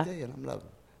am today, and I'm loving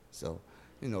it. So,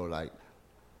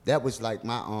 that was like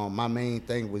my main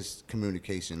thing was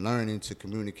communication, learning to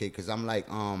communicate. Because I'm like,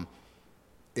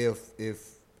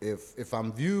 if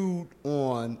I'm viewed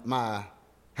on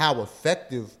how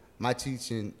effective my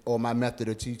teaching or my method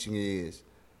of teaching is,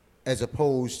 as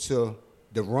opposed to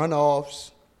the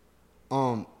runoffs,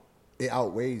 it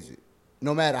outweighs it.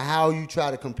 No matter how you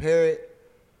try to compare it,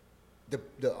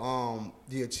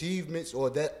 the achievements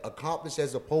or that accomplished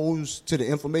as opposed to the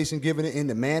information given it in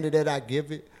the manner that I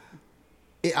give it,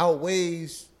 it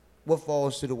outweighs what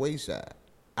falls to the wayside.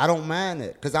 I don't mind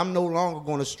that because I'm no longer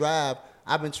going to strive.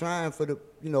 I've been trying for the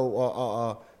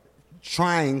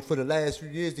last few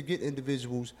years to get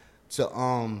individuals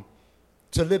to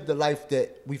live the life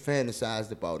that we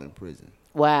fantasized about in prison.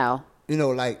 Wow.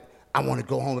 I want to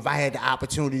go home if I had the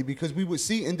opportunity, because we would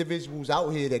see individuals out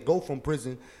here that go from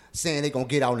prison saying they're going to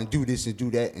get out and do this and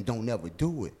do that and don't never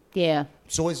do it. Yeah.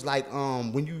 So it's like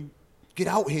when you get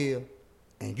out here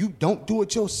and you don't do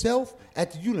it yourself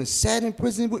after you done sat in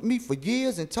prison with me for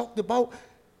years and talked about,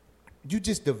 you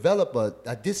just develop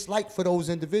a dislike for those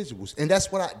individuals. And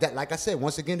that's like I said,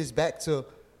 once again, it's back to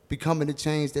becoming the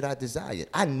change that I desired.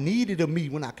 I needed a me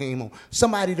when I came home.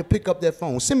 Somebody to pick up that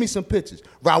phone. Send me some pictures.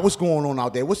 Rob, what's going on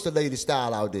out there? What's the latest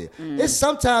style out there? It's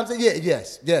sometimes,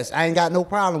 yes. I ain't got no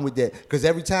problem with that. Because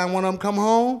every time one of them come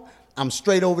home, I'm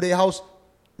straight over their house.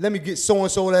 Let me get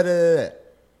so-and-so, that.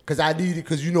 Because I need it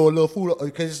because, you know, a little food,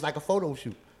 because it's like a photo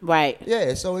shoot. Right.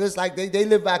 Yeah, so it's like they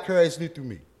live vicariously through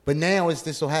me. But now it's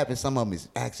just so happens some of them is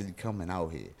actually coming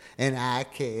out here. And I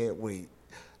can't wait.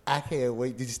 I can't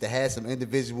wait just to have some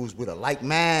individuals with a like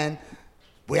mind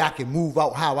where I can move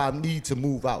out how I need to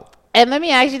move out. And let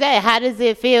me ask you that. How does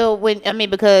it feel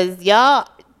because y'all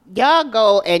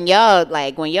go and y'all,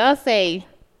 like, when y'all say,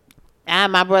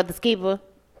 I'm my brother's keeper,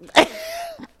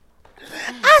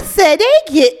 I said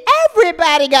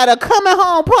everybody got a coming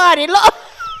home party.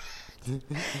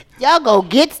 Y'all go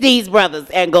get these brothers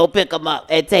and go pick them up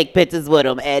and take pictures with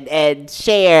them and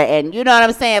share, and you know what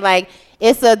I'm saying? Like,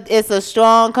 it's a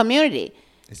strong community.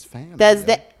 It's family. Does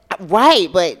that right?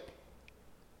 But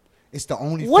it's the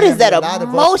only. What is that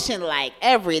emotion like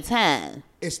every time?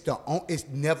 It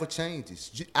never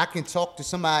changes. I can talk to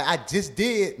somebody. I just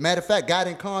did. Matter of fact, got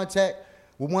in contact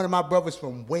with one of my brothers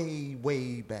from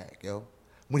way back, yo,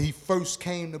 when he first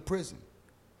came to prison.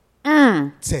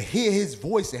 To hear his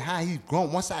voice and how he's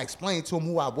grown. Once I explained to him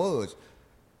who I was,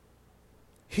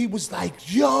 he was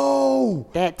like, "Yo,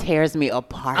 that tears me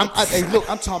apart." Hey, look,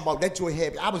 I'm talking about that joint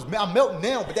heavy. I'm melting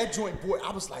now, but that joint, boy,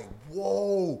 I was like,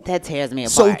 "Whoa." That tears me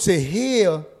So apart. to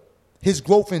hear his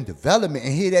growth and development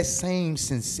and hear that same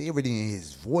sincerity in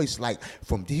his voice, like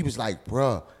he was like,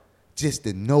 "Bruh, just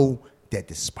to know that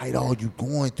despite all you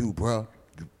going through, bruh,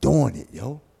 you doing it,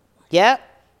 yo." Yep.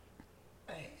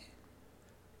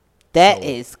 That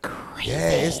is crazy.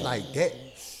 Yeah, it's like that.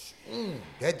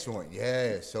 That joint,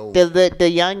 yeah. So the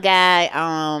young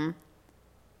guy,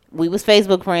 we was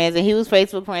Facebook friends, and he was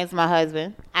Facebook friends with my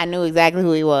husband. I knew exactly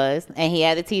who he was, and he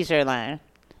had a T-shirt line.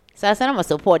 So I said, I'm gonna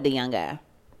support the young guy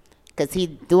because he's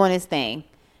doing his thing.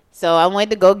 So I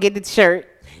went to go get the shirt,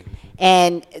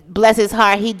 and bless his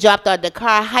heart, he dropped out the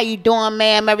car. How you doing,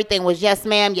 ma'am? Everything was yes,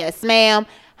 ma'am. Yes, ma'am.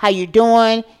 How you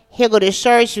doing? Here go the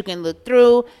shirts. You can look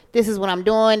through. This is what I'm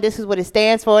doing. This is what it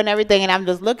stands for and everything. And I'm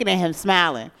just looking at him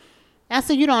smiling. I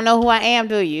said, you don't know who I am,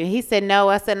 do you? He said, no.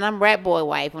 I said, I'm Rat Boy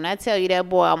wife. When I tell you that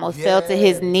boy almost fell to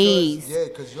his knees.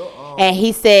 Because you're and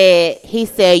he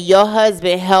said, your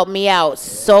husband helped me out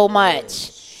so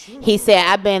much. He said,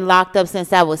 I've been locked up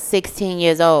since I was 16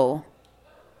 years old.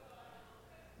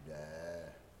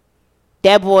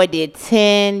 That boy did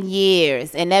 10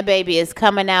 years. And that baby is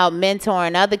coming out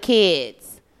mentoring other kids.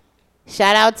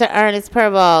 Shout out to Ernest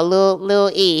Purval,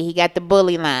 Lil E. He got the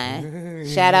bully line.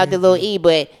 Shout out to Lil E.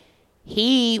 But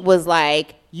he was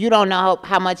like, you don't know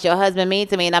how much your husband means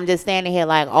to me. And I'm just standing here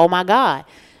like, oh, my God.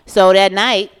 So that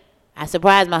night, I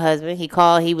surprised my husband. He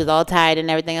called. He was all tired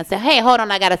and everything. I said, hey, hold on.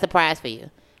 I got a surprise for you.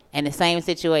 And the same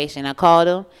situation. I called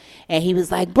him. And he was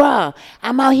like, bruh,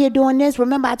 I'm out here doing this.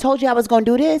 Remember I told you I was going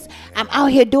to do this? I'm out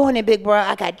here doing it, big bro.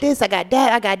 I got this. I got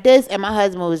that. I got this. And my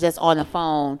husband was just on the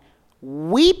phone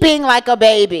weeping like a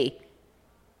baby.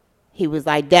 He was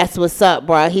like, that's what's up,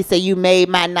 bro. He said, you made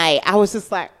my night. I was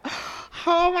just like,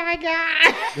 oh, my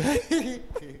God.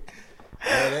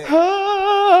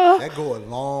 that go a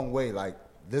long way, like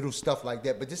little stuff like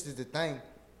that. But this is the thing.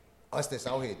 Us that's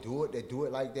out here they do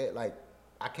it like that. Like,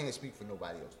 I can't speak for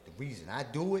nobody else. The reason I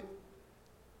do it,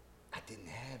 I didn't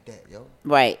have that, yo.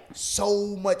 Right.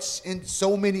 So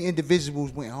many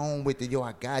individuals went home with it. Yo,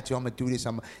 I got you. I'm gonna do this.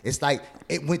 It's like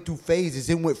it went through phases.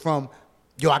 It went from,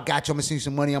 yo, I got you. I'm gonna send you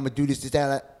some money. I'm gonna do this,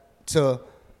 that, to,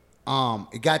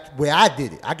 it got where I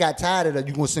did it. I got tired of that.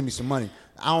 You gonna send me some money?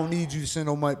 I don't need you to send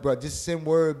no money, bro. Just send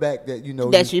word back that you know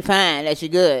that you fine, that you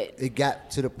good. It got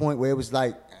to the point where it was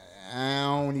like, I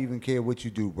don't even care what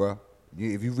you do, bro.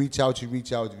 If you reach out, you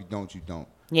reach out. If you don't, you don't.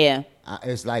 Yeah.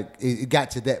 It's like it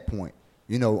got to that point.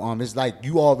 You know, it's like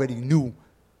you already knew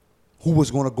who was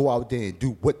going to go out there and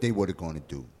do what they were going to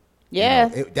do. Yeah.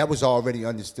 You know, that was already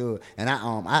understood. And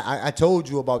I told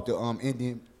you about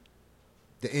the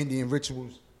Indian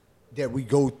rituals that we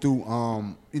go through,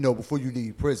 you know, before you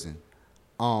leave prison.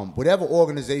 Whatever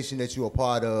organization that you're a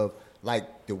part of,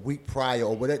 like the week prior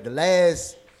or whatever, the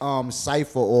last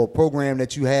cipher or program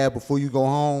that you have before you go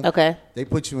home, okay, they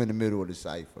put you in the middle of the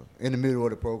cipher, in the middle of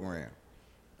the program.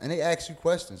 And they ask you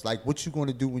questions like, what you going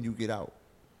to do when you get out?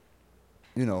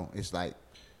 You know, it's like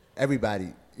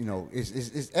everybody, you know,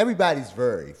 it's everybody's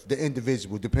the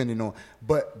individual depending on,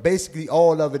 but basically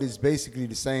all of it is basically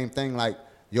the same thing. Like,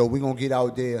 yo, we're going to get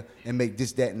out there and make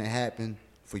this, that, and that happen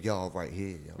for y'all right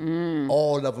here, yo.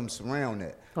 All of them surround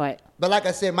that. Right. But like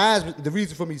I said, the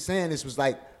reason for me saying this was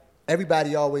like,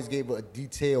 everybody always gave a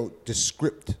detailed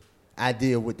script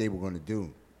idea of what they were gonna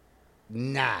do.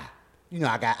 Nah, you know,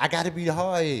 I got to be the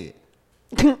hard head.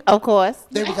 Of course.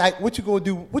 They was like, "What you gonna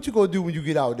do? What you gonna do when you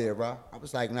get out there, bro?" I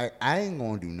was like, I ain't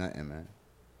gonna do nothing, man.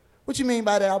 What you mean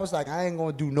by that? I was like, I ain't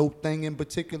gonna do no thing in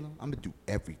particular. I'm gonna do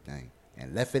everything.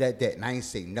 And left it at that. And I ain't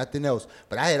say nothing else.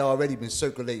 But I had already been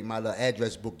circulating my little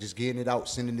address book, just getting it out,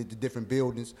 sending it to different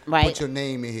buildings. Right. Put your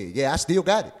name in here. Yeah, I still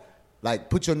got it. Like,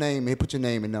 put your name in here, put your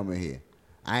name and number in here.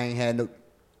 I ain't had no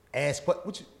ask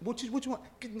what you want?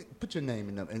 Put your name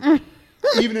and number. And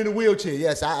even in the wheelchair,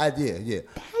 yes, I did, yeah.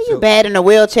 How you bad in a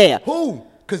wheelchair? Who?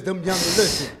 Because them younger,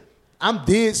 listen, I'm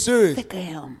dead serious. Look at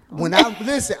him.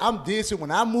 I'm dead serious.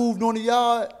 When I moved on the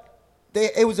yard,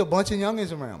 it was a bunch of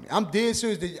youngins around me. I'm dead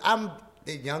serious.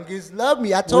 The youngest love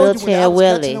me. I told you when I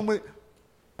was catching them with.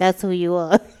 That's who you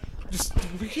are.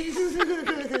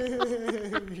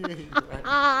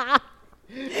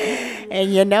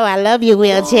 And you know I love you,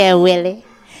 wheelchair Willie.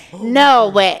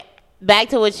 No, but back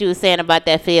to what you were saying about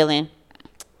that feeling.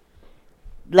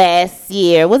 Last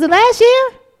year. Was it last year?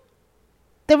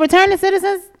 The Return to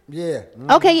Citizens? Yeah.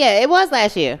 Mm-hmm. Okay, yeah, it was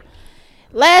last year.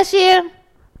 Last year,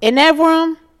 in that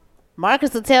room,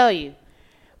 Marcus will tell you.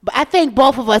 But I think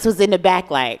both of us was in the back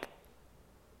like,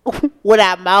 with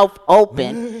our mouth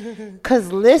open.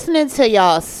 Because listening to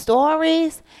y'all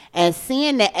stories and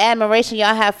seeing the admiration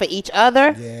y'all have for each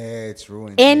other. Yeah, true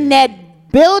indeed. In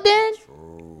that building.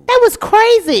 True. That was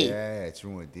crazy. Yeah,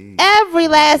 true indeed. Every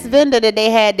last vendor that they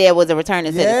had there was a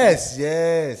returning citizen.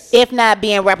 Yes. If not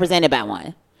being represented by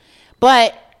one.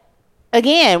 But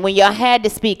again, when y'all had the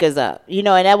speakers up, you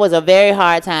know, and that was a very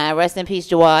hard time. Rest in peace,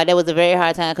 Jawad. That was a very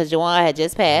hard time because Jawad had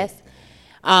just passed.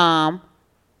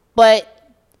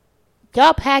 But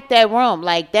y'all packed that room.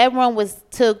 Like, that room was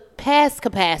to past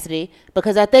capacity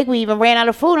because I think we even ran out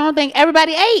of food. I don't think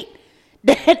everybody ate.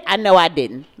 I know I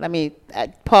didn't.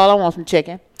 Paul, I want some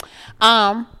chicken.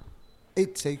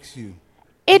 It takes you.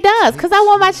 It does, because I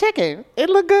want my chicken. It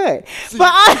looked good.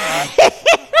 But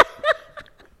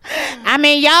I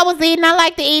mean, y'all was eating. I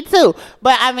like to eat too.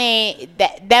 But I mean,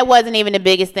 that wasn't even the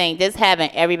biggest thing. Just having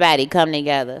everybody come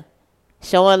together,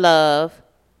 showing love,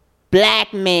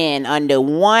 black men under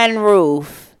one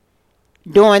roof,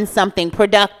 doing something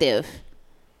productive.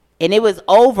 And it was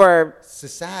over.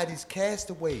 Society's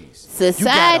castaways.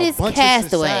 Society's castaways.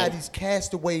 Society's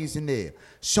castaways in there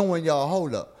showing y'all,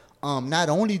 hold up. Not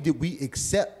only did we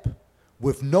accept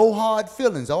with no hard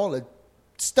feelings all the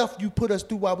stuff you put us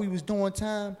through while we was doing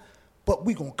time, but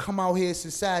we gonna come out here in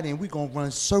society and we gonna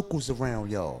run circles around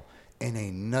y'all. And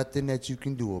ain't nothing that you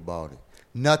can do about it.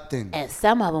 Nothing. And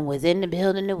some of them was in the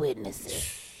building to witness it.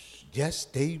 Yes,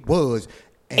 they was.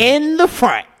 And in the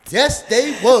front. Yes,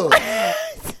 they was.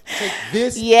 Take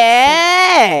this.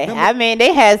 Yeah. I mean,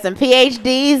 they had some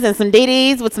PhDs and some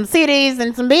DDs with some CDs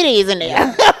and some BDs in there.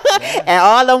 Yeah. And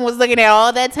all of them was looking there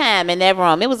all that time in that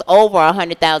room. It was over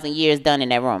 100,000 years done in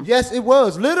that room. Yes, it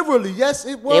was. Literally, yes,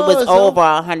 it was. It was over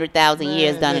 100,000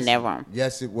 years done in that room.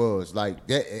 Yes, it was. Like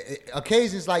that,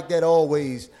 occasions like that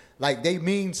always, like, they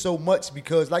mean so much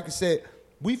because, like I said,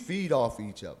 we feed off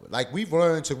each other. Like, we've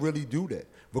learned to really do that.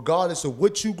 Regardless of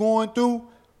what you going through,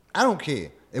 I don't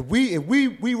care. If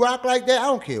we rock like that, I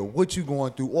don't care what you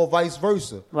going through, or vice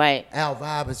versa. Right. Our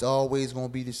vibe is always gonna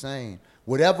be the same.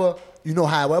 Whatever, you know,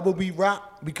 however we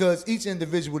rock, because each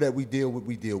individual that we deal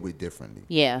with differently.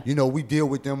 Yeah. You know, we deal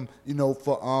with them, you know,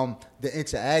 for the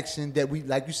interaction that we,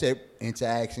 like you said,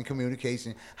 interaction,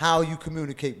 communication, how you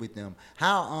communicate with them.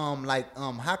 How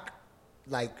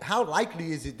how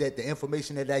likely is it that the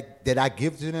information that I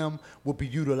give to them will be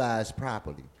utilized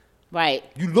properly? Right.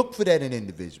 You look for that in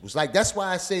individuals. Like, that's why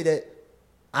I say that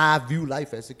I view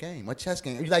life as a game, a chess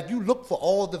game. Like, you look for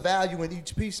all the value in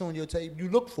each piece on your table. You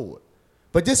look for it.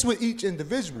 But this with each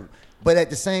individual. But at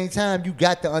the same time, you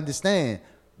got to understand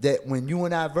that when you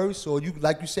and I verse, or you,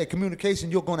 like you said,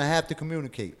 communication, you're going to have to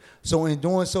communicate. So in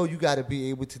doing so, you got to be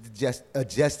able to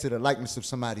adjust to the likeness of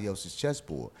somebody else's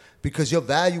chessboard, because your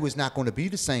value is not going to be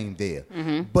the same there.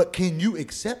 Mm-hmm. But can you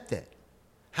accept that?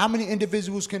 How many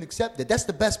individuals can accept that? That's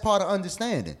the best part of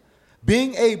understanding.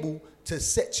 Being able to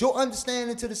set your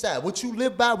understanding to the side, what you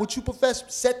live by, what you profess,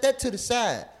 set that to the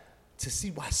side to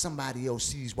see why somebody else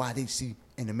sees why they see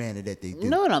in the manner that they do.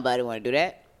 No, nobody want to do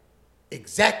that.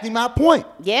 Exactly my point.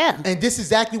 Yeah. And this is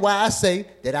exactly why I say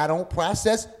that I don't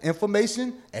process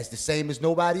information as the same as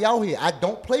nobody out here. I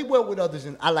don't play well with others.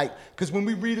 And because when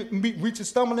we reach a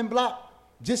stumbling block,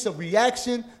 just a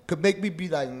reaction could make me be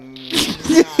like, I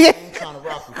ain't trying to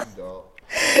rock with you, dog.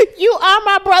 You are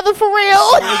my brother for real.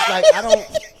 So it's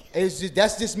like,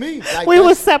 that's just me. Like, we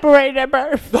were separated at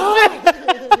birth. We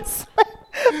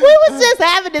was just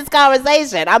having this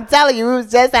conversation. I'm telling you, we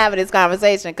was just having this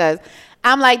conversation because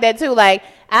I'm like that too. Like,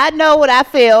 I know what I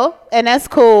feel, and that's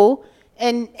cool.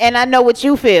 And I know what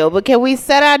you feel, but can we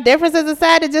set our differences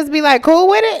aside and just be like cool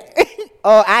with it?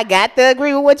 Or I got to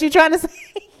agree with what you're trying to say?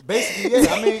 Basically,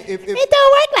 yeah. I mean, if It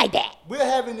don't work like that. we're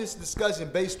having this discussion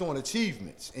based on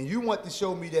achievements, and you want to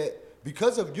show me that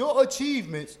because of your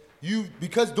achievements,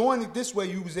 because doing it this way,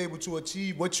 you was able to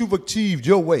achieve what you've achieved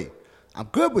your way. I'm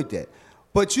good with that.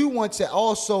 But you want to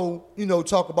also,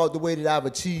 talk about the way that I've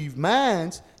achieved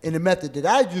mine and the method that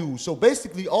I use. So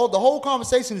basically, the whole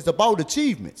conversation is about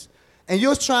achievements. And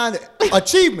you're trying to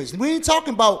achievements. We ain't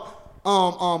talking about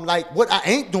like what I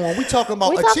ain't doing. We talking about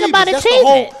We achievements. talking about That's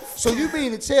achievements. the whole. So you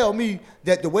mean to tell me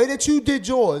that the way that you did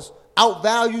yours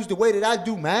outvalues the way that I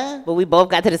do mine? But we both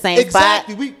got to the same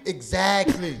Exactly. spot.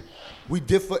 Exactly. We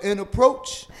differ in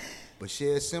approach, but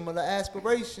share similar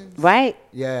aspirations. Right?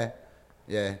 Yeah.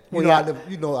 Yeah. We I are-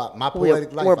 live, my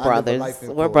poetic life. We're I live a brothers. life in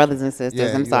We're poetry. brothers and sisters.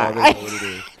 Yeah, I'm you sorry. already know what it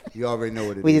is. You already know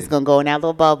what it is. We just gonna go in our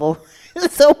little bubble,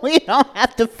 so we don't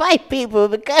have to fight people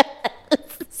because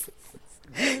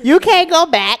you can't go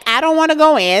back. I don't want to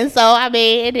go in, so I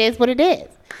mean, it is what it is.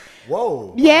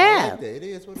 Whoa. Yeah. I like that. It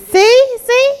is what it is.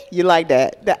 See, you like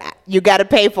that? You got to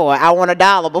pay for it. I want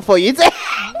 $1 before you say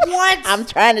what? I'm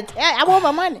trying to tell. I want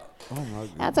my money. Oh my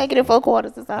goodness. I'll take it in 4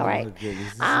 quarters. It's all Oh right.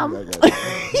 my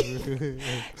goodness.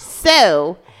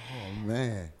 So, Oh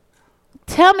man.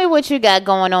 tell me what you got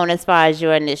going on as far as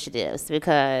your initiatives,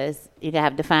 because you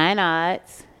have Define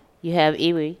Odds, you have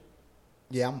Iwi.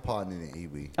 Yeah, I'm partnering in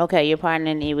Iwi. Okay, you're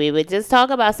partnering in Iwi, but just talk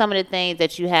about some of the things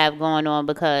that you have going on,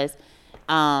 because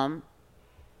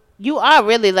you are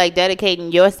really like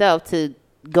dedicating yourself to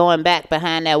going back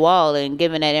behind that wall and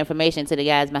giving that information to the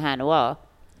guys behind the wall.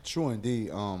 True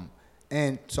indeed.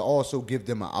 And to also give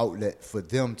them an outlet for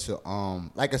them to,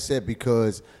 like I said,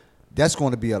 because that's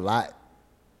going to be a lot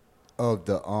of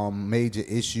the major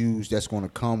issues that's going to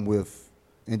come with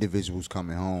individuals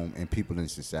coming home and people in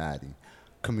society.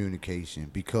 Communication.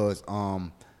 Because,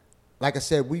 like I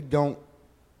said, we don't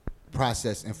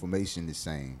process information the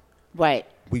same. Right.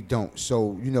 We don't.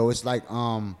 So, it's like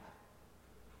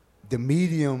the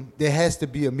medium, there has to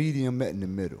be a medium met in the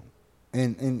middle.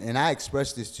 And I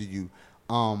expressed this to you.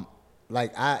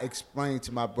 Like I explained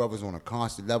to my brothers on a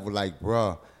constant level, like,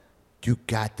 bruh, you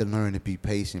got to learn to be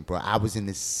patient, bruh. I was in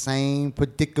the same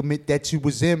predicament that you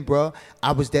was in, bruh.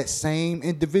 I was that same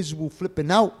individual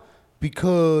flipping out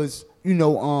because,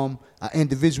 an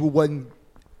individual wasn't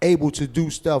able to do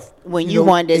stuff When you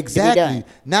wanted it to be exactly, done.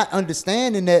 not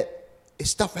understanding that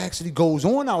stuff actually goes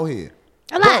on out here.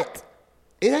 A lot. But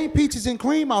it ain't peaches and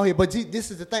cream out here, but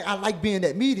this is the thing. I like being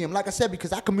that medium, like I said,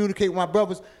 because I communicate with my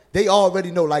brothers. They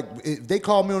already know. Like, if they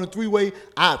call me on a 3-way,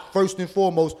 I first and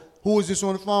foremost, who is this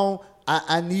on the phone?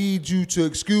 I need you to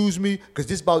excuse me because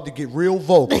this about to get real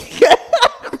vocal.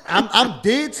 I'm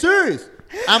dead serious.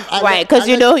 Right, because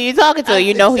you know who you're talking to.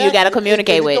 You know who you got to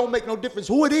communicate It with. don't make no difference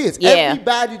who it is. Yeah.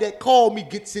 Everybody that called me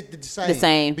gets it the same. The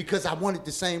same. Because I want it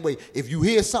the same way. If you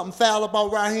hear something foul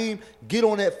about Raheem, get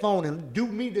on that phone and do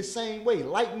me the same way.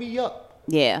 Light me up.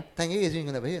 Yeah. Thing is, you ain't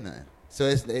gonna never hear nothing.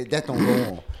 So that don't go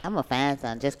on. I'm going to find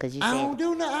something just because you I said don't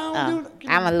do nothing. I don't do nothing.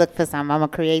 I'm going to look for something. I'm going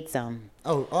to create something.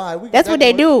 Oh, all right. That's what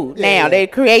they do now. They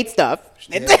create stuff.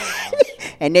 Yeah.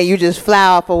 And then you just fly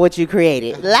off for what you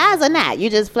created. Lies or not, you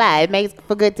just fly. It makes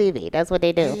for good TV. That's what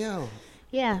they do. Hey, yo,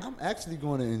 Yeah. I'm actually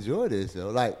going to enjoy this though.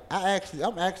 Like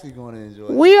I'm actually going to enjoy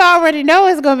it. We already know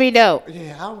it's going to be dope.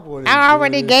 Yeah, I'm going to. I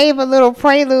already gave a little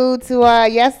prelude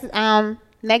to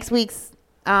next week's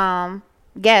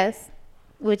guest,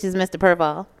 which is Mr.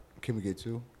 Purval. Can we get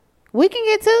 2? We can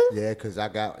get 2? Yeah, because I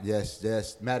got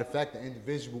yes. Matter of fact,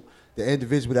 the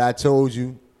individual that I told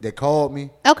you that called me,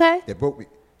 Okay. that broke me,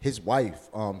 his wife,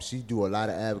 she do a lot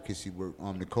of advocacy work.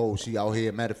 Nicole, she out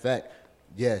here. Matter of fact,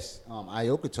 yes,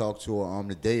 Ioka talked to her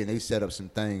today, and they set up some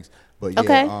things. But yeah,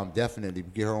 Okay. definitely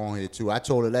get her on here too. I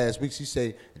told her last week. She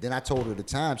said, and then I told her the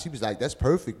time. She was like, "That's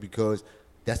perfect because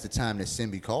that's the time that Sim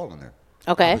be calling her."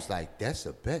 Okay. I was like, "That's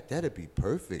a bet. That'd be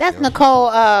perfect." That's yo. Nicole.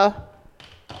 I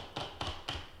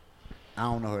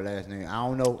don't know her last name. I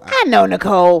don't know. I know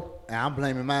Nicole. And I'm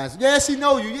blaming mine. Yeah, she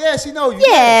know you. Yeah, she know you.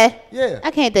 Yeah. Yeah. I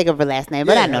can't think of her last name,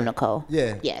 but Yeah, I know her. Nicole.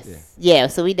 Yeah, Yes. Yeah.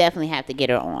 So we definitely have to get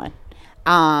her on.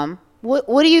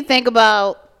 What do you think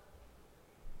about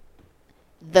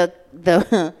the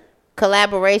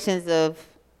collaborations of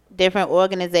different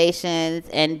organizations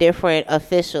and different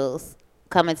officials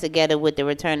coming together with the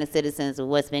return of citizens of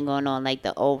what's been going on like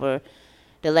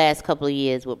the last couple of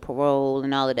years with parole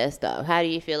and all of that stuff? How do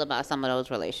you feel about some of those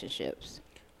relationships?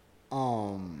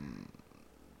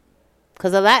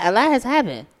 Because a lot has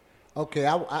happened. Okay.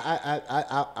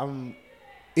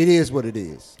 It is what it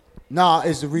is. Nah,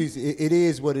 it's the reason. It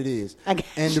is what it is. Okay.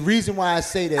 And the reason why I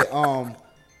say that,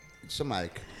 somebody.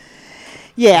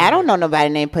 Yeah, I don't know nobody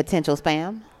named Potential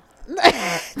Spam.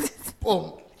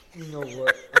 Oh, you know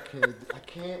what? I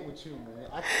can't with you, man.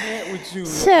 I can't with you.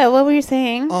 Sure, what were you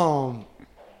saying? Oh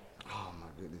my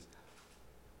goodness.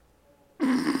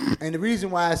 And the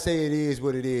reason why I say it is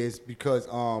what it is because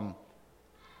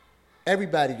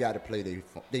everybody got to play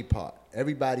their part.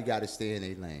 Everybody got to stay in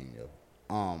their lane, yo.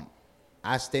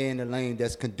 I stay in the lane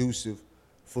that's conducive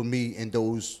for me and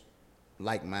those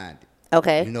like-minded.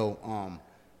 Okay. You know,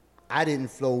 I didn't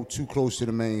flow too close to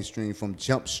the mainstream from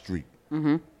Jump Street.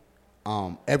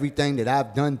 Mm-hmm. Everything that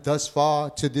I've done thus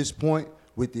far to this point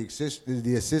with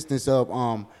the assistance of,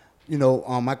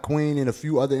 my queen and a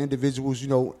few other individuals,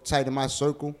 tight in my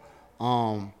circle,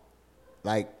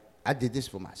 like I did this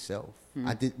for myself.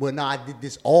 I did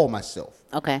this all myself.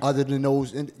 Okay. Other than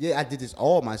those, I did this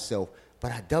all myself.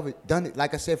 But I done it,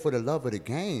 like I said, for the love of the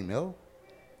game, yo.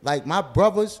 Like my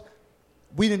brothers,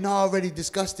 we done already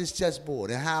discussed this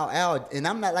chessboard and how and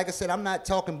I'm not, like I said, I'm not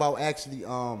talking about actually,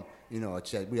 a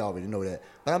chess. We already know that.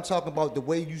 But I'm talking about the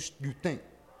way you think,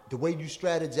 the way you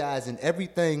strategize and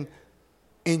everything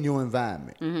in your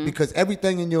environment. Mm-hmm. Because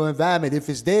everything in your environment, if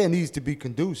it's there, needs to be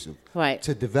conducive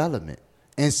to development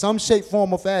in some shape,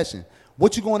 form, or fashion.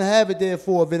 What you going to have it there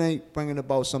for if it ain't bringing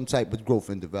about some type of growth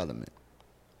and development?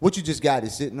 What you just got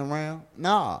is sitting around?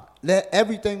 Nah.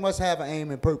 Everything must have an aim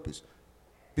and purpose.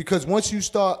 Because once you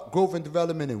start growth and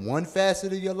development in one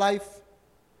facet of your life,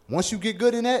 once you get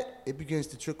good in that, it begins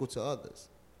to trickle to others.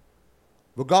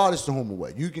 Regardless of whom or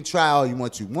what. You can try all you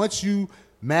want to. Once you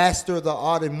master the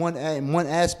art in one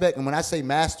aspect, and when I say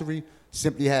mastery,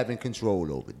 simply having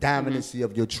control over it. Dominancy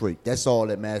of your trait. That's all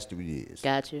that mastery is.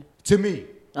 Got you. To me.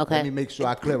 Okay. Let me make sure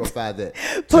I clarify that.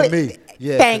 To me.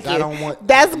 Yeah. Thank you. I don't want,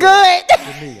 That's good.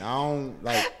 To me. I don't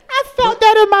like. I felt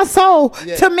that in my soul.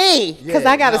 To me. Because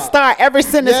I got to start every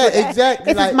sentence with that.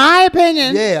 Exactly. This is my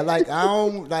opinion. Yeah. Like, I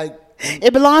don't like.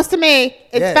 It belongs to me.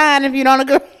 It's fine if you don't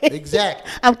agree.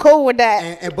 Exactly. I'm cool with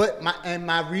that. But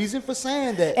my reason for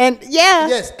saying that. And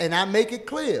yes, and I make it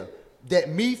clear that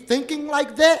me thinking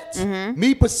like that,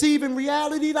 me perceiving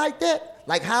reality like that,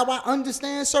 like how I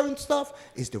understand certain stuff,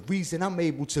 is the reason I'm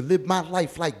able to live my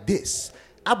life like this.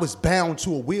 I was bound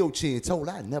to a wheelchair and told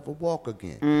I'd never walk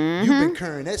again. You've been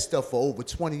carrying that stuff for over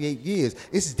 28 years.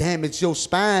 It's damaged your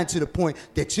spine to the point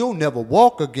that you'll never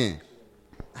walk again.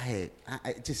 I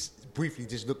just briefly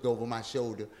just looked over my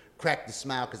shoulder, cracked a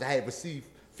smile because I had received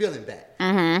feeling back.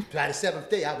 By the 7th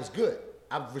day, I was good.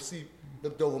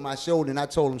 Looked over my shoulder and I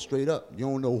told him straight up, you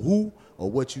don't know who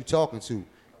or what you talking to.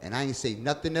 And I ain't say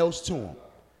nothing else to him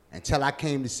until I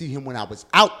came to see him when I was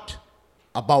out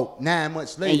about 9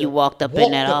 months later. And you walked up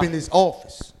in his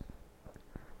office.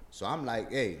 So I'm like,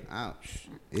 hey,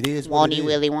 it is what won't it he is.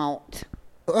 really won't.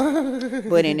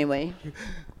 But anyway.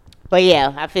 But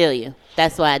yeah, I feel you.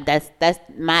 That's why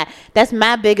that's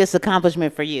my biggest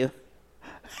accomplishment for you.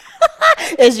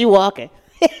 Is you walking.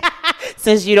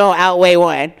 Since you don't outweigh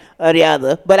one or the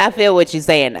other. But I feel what you're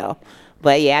saying though.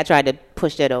 But yeah, I tried to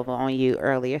push that over on you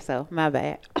earlier, so my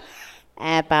bad.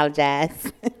 I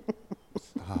apologize.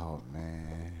 Oh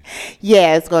man.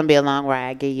 Yeah, it's gonna be a long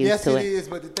ride. Get used to it. Yes, it is.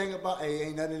 But the thing about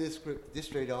ain't none of this script this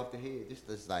straight off the head. This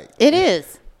is like it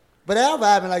is. But I'm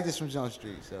vibing like this from Jump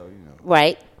Street, so you know.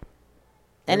 Right.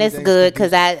 And it's good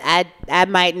because I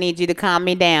might need you to calm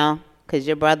me down because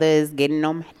your brother is getting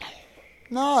on my nerves.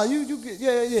 No, you get he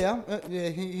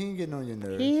ain't getting on your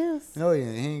nerves. He is. No, he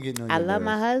ain't getting on your nerves. I love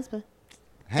my husband.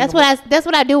 That's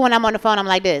what I do when I'm on the phone. I'm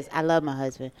like this. I love my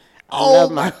husband. I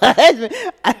love my husband.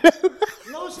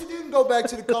 No, she didn't go back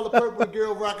to the Color Purple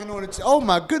girl rocking on it. Oh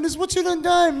my goodness, what you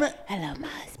done, man? I love my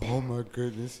husband. Oh my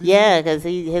goodness. Yeah, because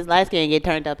his light skin get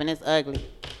turned up and it's ugly.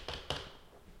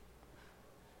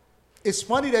 It's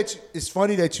funny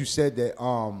that you said that.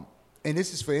 And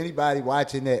this is for anybody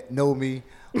watching that know me.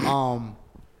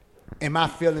 And my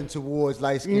feeling towards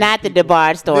light skin. Not people. The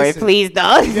DeBarge story, listen, please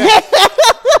don't.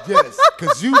 Yes,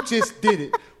 because you just did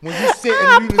it when you said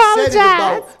and you said it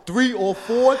about 3 or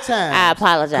 4 times. I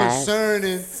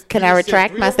apologize. Can I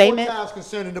retract my statement? 3 or 4 times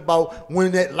concerning about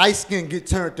when that light skin get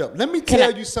turned up. Let me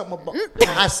tell you something about.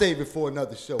 I save it for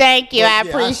another show. Thank you, I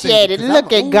appreciate it.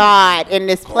 Look at God in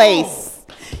this place.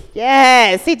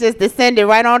 Yes, he just descended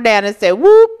right on down and said,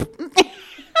 "Whoop."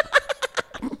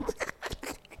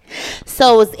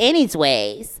 So,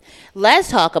 anyways, let's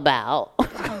talk about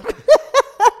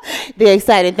the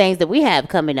exciting things that we have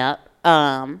coming up.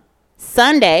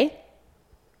 Sunday,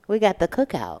 we got the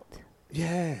cookout.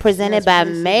 Yes. Presented by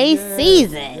May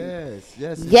Season.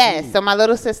 Yes. So my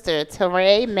little sister,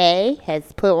 Teray May,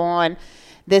 has put on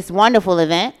this wonderful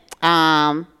event.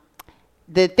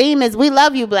 The theme is we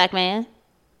love you, black man.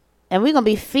 And we're going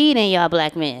to be feeding y'all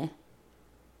black men.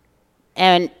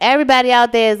 And everybody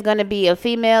out there is going to be a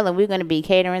female, and we're going to be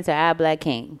catering to our black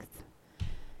kings.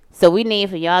 So we need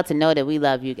for y'all to know that we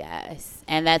love you guys.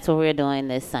 And that's what we're doing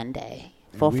this Sunday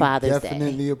for Father's Day. We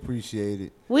definitely appreciate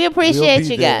it. We appreciate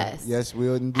you guys. Yes,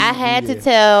 we'll indeed. I had to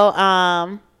tell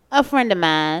a friend of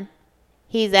mine.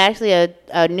 He's actually an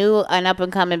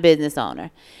up-and-coming business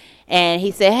owner. And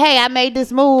he said, hey, I made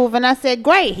this move. And I said,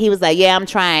 great. He was like, yeah, I'm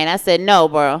trying. I said, no,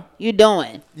 bro, you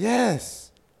doing.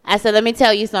 Yes. I said, let me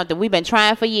tell you something. We've been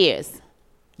trying for years.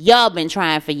 Y'all been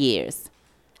trying for years.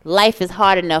 Life is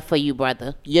hard enough for you,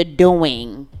 brother. You're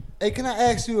doing. Hey, can I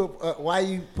ask you why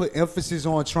you put emphasis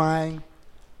on trying?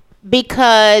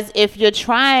 Because if you're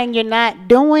trying, you're not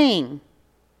doing.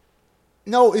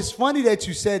 No, it's funny that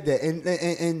you said that.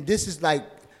 And this is like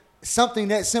something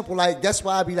that simple. Like, that's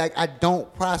why I be like, I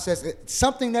don't process it.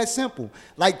 Something that simple.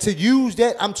 Like, to use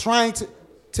that, I'm trying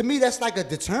to me, that's like a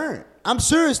deterrent. I'm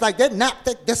serious. Like,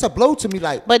 that's a blow to me.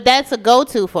 Like, but that's a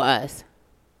go-to for us.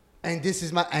 And this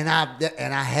is and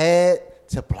I had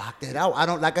to block that out. I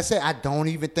don't, like I said, I don't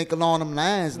even think along them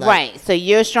lines. Like, right. So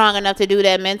you're strong enough to do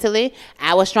that mentally.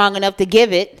 I was strong enough to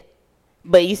give it.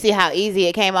 But you see how easy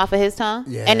it came off of his tongue?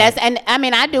 Yeah. And I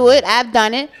mean, I do it. I've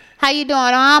done it. How you doing?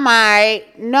 Oh, I'm all right.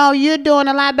 No, you're doing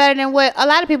a lot better than what a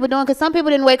lot of people doing, because some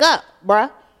people didn't wake up, bruh.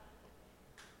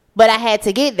 But I had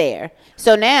to get there.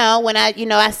 So now when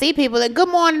I see people like, good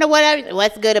morning or whatever,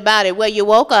 what's good about it? Well, you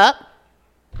woke up.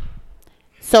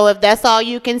 So if that's all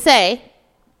you can say,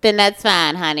 then that's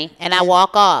fine, honey. And I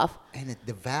walk off. And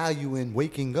the value in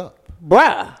waking up.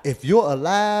 Bruh. If you're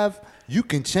alive, you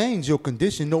can change your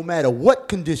condition no matter what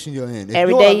condition you're in. If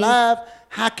Every you're day alive,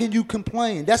 how can you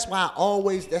complain? That's why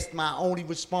that's my only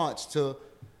response to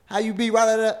how you be right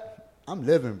at that. I'm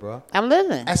living, bro. I'm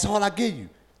living. That's all I give you.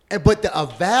 But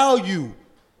the value,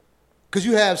 because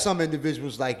you have some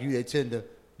individuals like you, they tend to,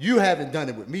 you haven't done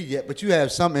it with me yet, but you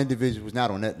have some individuals,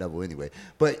 not on that level anyway,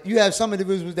 but you have some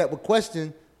individuals that would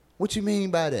question, what you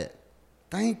mean by that?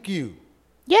 Thank you.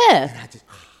 Yeah. And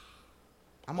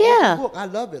I'm an open book. I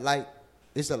love it. Like,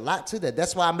 it's a lot to that.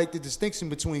 That's why I make the distinction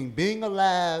between being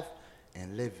alive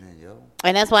and living, yo.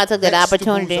 And that's why I took that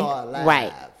opportunity.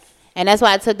 Right. And that's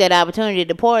why I took that opportunity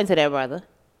to pour into that brother.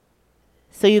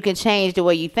 So you can change the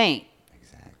way you think.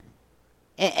 Exactly.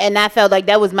 And I felt like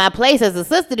that was my place as a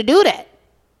sister to do that.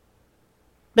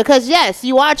 Because, yes,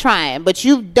 you are trying, but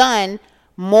you've done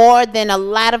more than a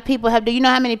lot of people have done. You know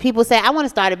how many people say, I want to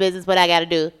start a business, but I got to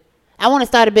do. I want to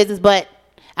start a business, but.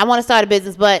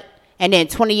 And then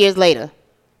 20 years later,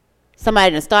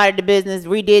 somebody done started the business,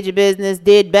 redid your business,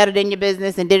 did better than your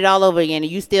business, and did it all over again,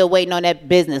 and you still waiting on that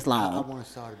business loan. I want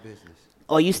to start a business.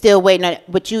 Or you still waiting on it,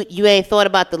 but you ain't thought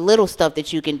about the little stuff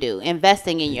that you can do,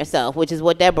 investing in yourself, which is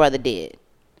what that brother did.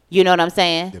 You know what I'm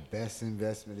saying? The best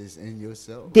investment is in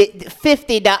yourself.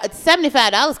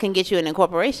 $75 can get you an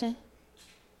incorporation.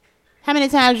 How many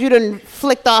times you done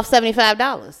flicked off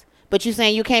 $75? But you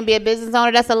saying you can't be a business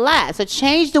owner? That's a lie. So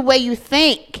change the way you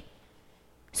think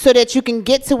so that you can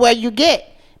get to where you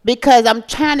get. Because I'm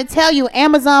trying to tell you,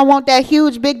 Amazon want that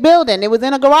huge big building. It was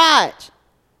in a garage.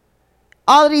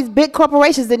 All of these big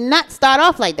corporations did not start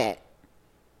off like that.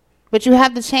 But you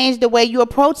have to change the way you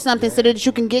approach something so that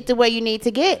you can get to where you need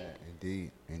to get. Yeah,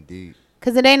 indeed.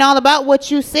 Because it ain't all about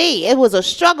what you see. It was a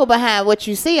struggle behind what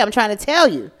you see. I'm trying to tell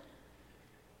you.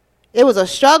 It was a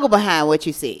struggle behind what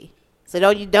you see. So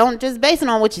don't just base it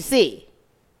on what you see.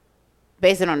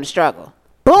 Base it on the struggle.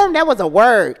 Boom, that was a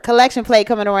word. Collection plate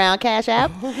coming around, Cash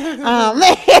App.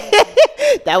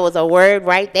 That was a word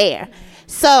right there.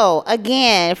 So,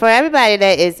 again, for everybody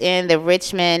that is in the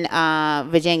Richmond,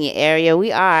 Virginia area,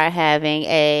 we are having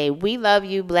a We Love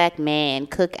You Black Man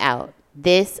cookout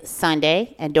this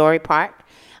Sunday at Dory Park.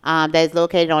 That is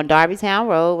located on Darbytown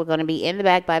Road. We're going to be in the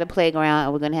back by the playground,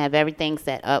 and we're going to have everything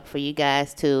set up for you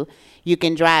guys to. You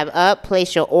can drive up,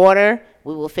 place your order.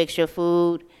 We will fix your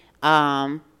food.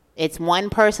 It's one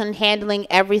person handling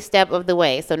every step of the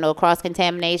way, so no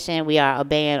cross-contamination. We are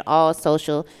obeying all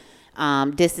social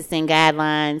distancing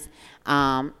guidelines.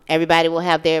 Everybody will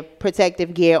have their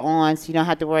protective gear on, so you don't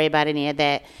have to worry about any of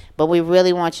that. But we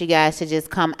really want you guys to just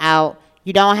come out.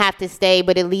 You don't have to stay,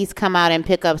 but at least come out and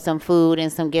pick up some food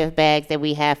and some gift bags that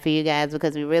we have for you guys,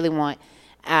 because we really want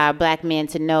our black men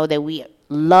to know that we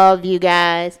love you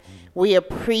guys. We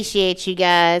appreciate you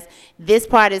guys. This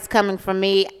part is coming from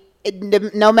me.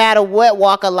 No matter what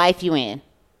walk of life you in,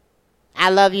 I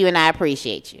love you and I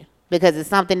appreciate you, because it's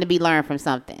something to be learned from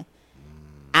something.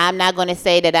 I'm not going to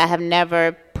say that I have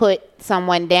never put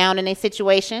someone down in a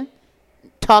situation,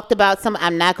 talked about some.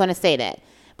 I'm not going to say that.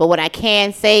 But what I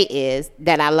can say is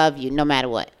that I love you no matter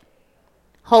what.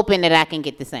 Hoping that I can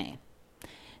get the same.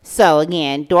 So,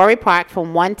 again, Dory Park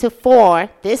from 1 to 4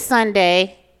 this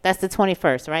Sunday. That's the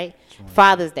 21st, right?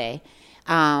 Father's Day.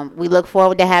 We look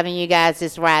forward to having you guys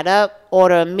just ride up,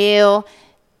 order a meal,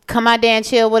 come out there and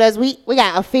chill with us. We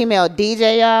got a female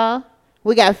DJ, y'all.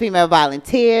 We got female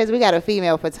volunteers. We got a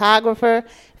female photographer.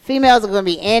 Females are going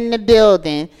to be in the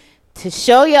building to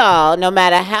show y'all, no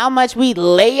matter how much we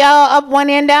lay y'all up one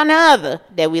end down the other,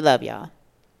 that we love y'all.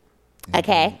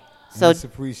 Okay? So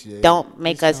don't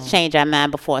make us change our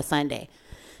mind before Sunday,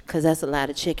 because that's a lot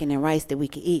of chicken and rice that we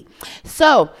could eat.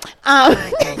 So,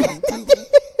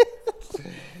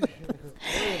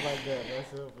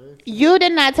 you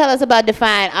did not tell us about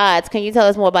Defying Odds. Can you tell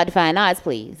us more about Defying Odds,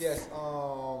 please? Yes.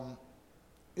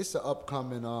 It's an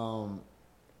upcoming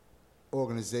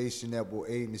organization that will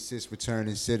aid and assist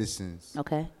returning citizens.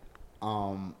 Okay.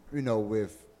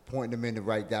 With pointing them in the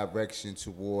right direction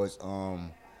towards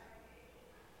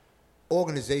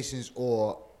organizations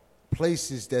or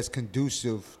places that's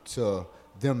conducive to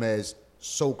them as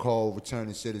so-called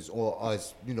returning citizens, or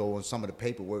as, on some of the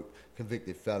paperwork,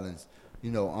 convicted felons.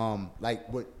 Like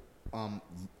what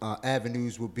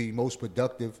avenues would be most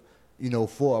productive,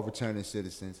 for our returning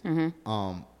citizens.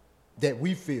 Mm-hmm. That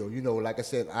we feel, like I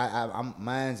said,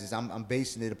 I'm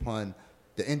basing it upon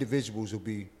the individuals will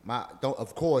be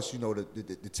of course,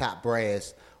 the top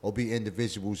brass will be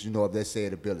individuals, of their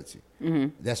said ability.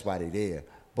 Mm-hmm. That's why they're there.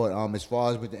 But as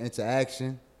far as with the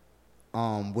interaction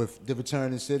with the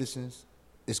returning citizens,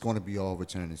 it's going to be all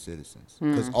returning citizens,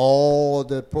 because all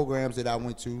the programs that I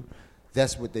went to,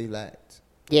 that's what they lacked.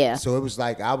 Yeah. So it was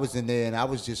like I was in there and I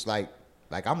was just like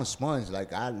I'm a sponge.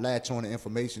 Like, I latch on the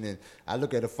information and I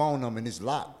look at the phone number and it's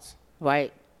locked.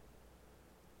 Right.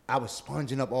 I was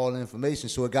sponging up all the information,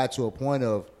 so it got to a point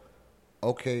of,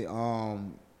 okay,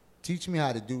 teach me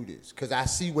how to do this, because I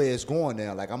see where it's going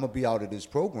now. Like, I'm gonna be out of this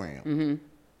program, mm-hmm.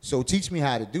 So teach me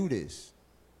how to do this.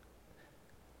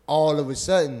 All of a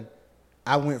sudden,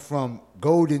 I went from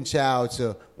golden child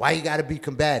to why you gotta be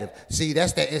combative. See,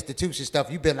 that's that institution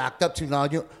stuff. You've been locked up too long.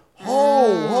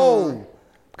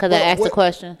 Because I asked a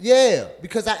question. Yeah,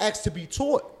 because I asked to be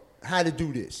taught how to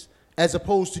do this, as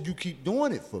opposed to you keep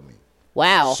doing it for me.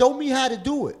 Wow. Show me how to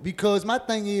do it, because my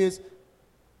thing is,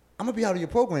 I'm going to be out of your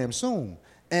program soon.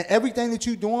 And everything that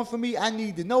you're doing for me, I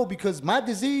need to know, because my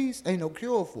disease ain't no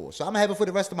cure for. So I'm going to have it for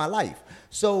the rest of my life.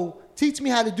 So teach me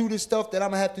how to do this stuff that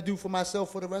I'm going to have to do for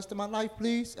myself for the rest of my life,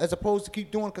 please, as opposed to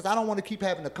keep doing, because I don't want to keep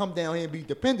having to come down here and be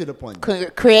dependent upon you.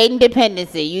 Creating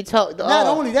dependency. You told. Not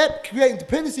only that, creating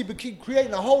dependency, but keep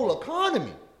creating a whole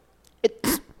economy.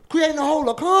 Creating a whole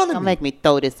economy. Don't make me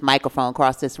throw this microphone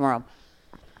across this room.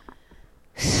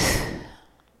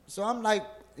 So I'm like,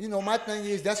 my thing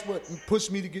is, that's what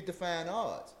pushed me to get Defying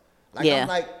Odds. Like, yeah. I'm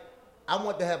like, I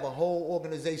want to have a whole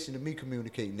organization of me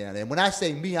communicating down there. And when I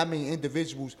say me, I mean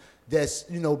individuals that's,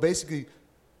 basically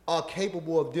are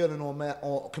capable of dealing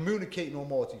on communicating on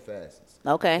multifacets.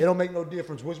 Okay. It don't make no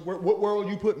difference what world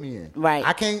you put me in. Right.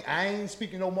 I ain't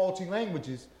speaking no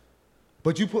multi-languages,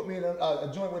 but you put me in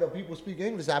a joint where people speak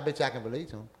English, I bet you I can relate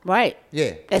to them. Right.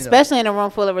 Yeah. Especially in a room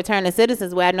full of returning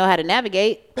citizens where I know how to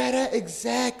navigate. Better,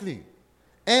 exactly.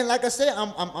 And like I said,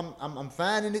 I'm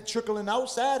finding it trickling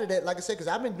outside of that. Like I said, because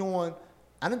I done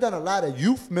done a lot of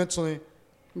youth mentoring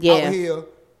out here,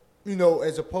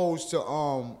 as opposed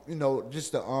to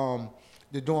just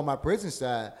the doing my prison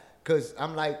side. Because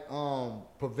I'm like,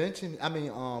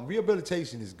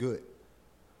 rehabilitation is good,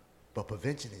 but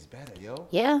prevention is better, yo.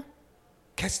 Yeah.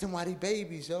 Catch them while they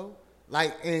babies, yo.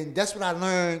 Like, and that's what I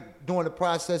learned during the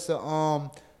process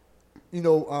of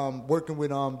working with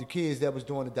the kids that was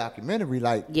doing the documentary,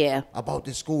 like, about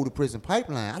this school to prison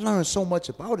pipeline. I learned so much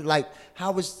about it, like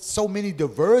how it's so many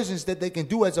diversions that they can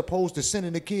do, as opposed to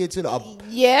sending the kid to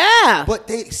the but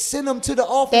they send them to the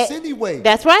office anyway.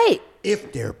 That's right.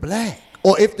 If they're black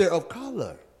or if they're of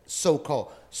color,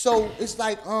 so-called. So it's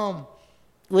like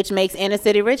which makes inner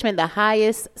city Richmond the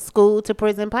highest school to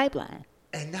prison pipeline.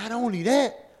 And not only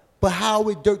that, but how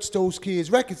it dirts those kids'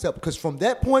 records up, because from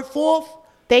that point forth,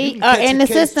 they are in the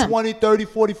system 20, 30,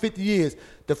 40, 50 years.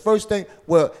 The first thing,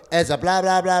 well, as a blah,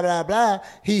 blah, blah, blah, blah,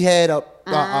 he had a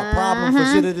problem for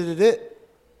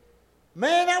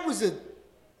man, that was a...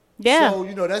 Yeah. So,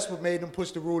 that's what made them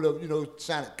push the rule of,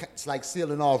 it's like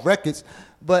sealing off records.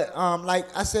 But like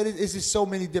I said, it's just so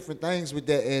many different things with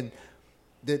that, and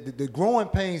the growing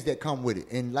pains that come with it.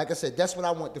 And like I said, that's what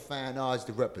I want Defying Odds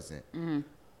to represent. Mm-hmm.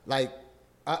 Like,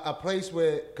 a place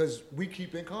where, because we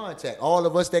keep in contact. All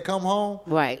of us that come home,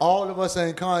 right? All of us are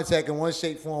in contact in one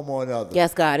shape, form, or another.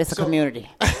 Yes, God, it's a community.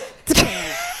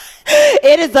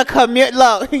 It is a community.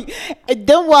 Look,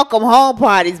 them welcome home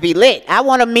parties be lit. I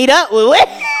want to meet up with it.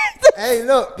 Hey,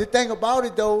 look, the thing about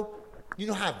it though, you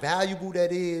know how valuable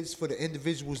that is for the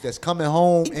individuals that's coming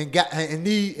home and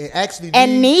need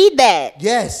that.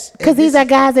 Yes, because these are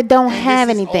guys that don't have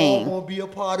anything. All gonna be a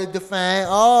part of Defying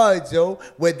Odds, yo.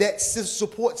 Where that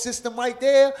support system right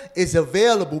there is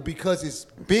available because it's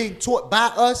being taught by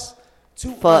us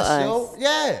to us, yo.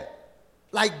 Yeah,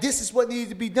 like this is what needs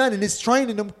to be done, and it's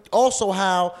training them also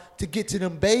how to get to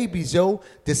them babies, yo,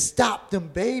 to stop them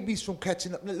babies from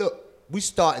catching up. Look, we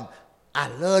starting. I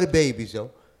love the babies,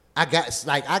 yo.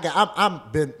 I'm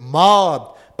been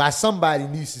mobbed by somebody's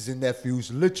nieces and nephews,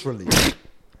 literally.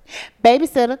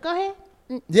 Babysitter, go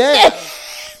ahead. Yeah.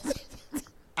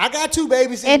 I got 2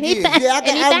 babies in kids.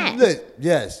 Yeah,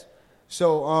 yes.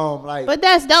 So but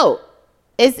that's dope.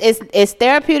 It's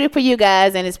therapeutic for you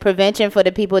guys, and it's prevention for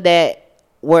the people that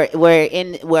are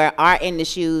in the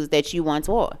shoes that you once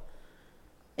wore.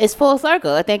 It's full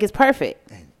circle. I think it's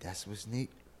perfect. And that's what's neat.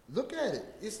 Look at it.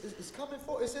 It's coming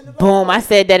for. It's in the logo. Boom! I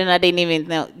said that and I didn't even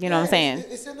know. You know what I'm saying?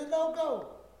 It's in the logo.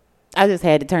 I just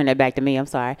had to turn that back to me. I'm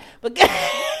sorry, but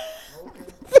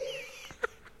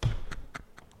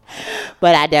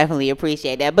but I definitely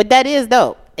appreciate that. But that is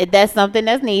dope. That's something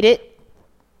that's needed.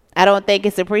 I don't think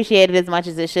it's appreciated as much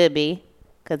as it should be,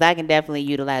 because I can definitely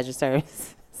utilize your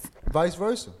service. Vice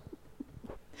versa.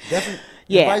 Definitely.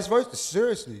 Yeah. Vice versa.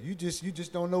 Seriously, you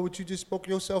just don't know what you just spoke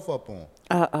yourself up on.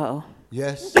 Uh-oh.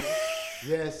 Yes.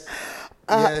 Yes.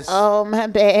 Yes. Oh, my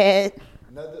bad.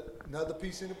 Another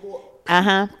piece in the board.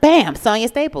 Bam. Sonya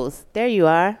Staples. There you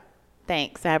are.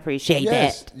 Thanks. I appreciate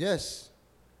that. Yes.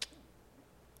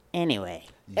 Anyway.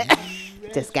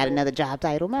 Just got another job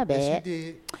title. My bad. Yes,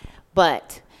 you did.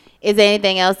 But is there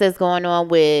anything else that's going on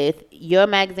with your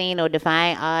magazine or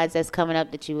Defying Odds that's coming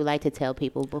up that you would like to tell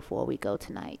people before we go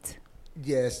tonight?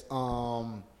 Yes.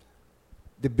 The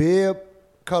Bib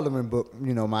coloring book,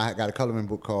 I got a coloring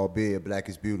book called Bib, Black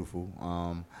is Beautiful.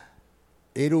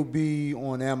 It'll be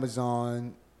on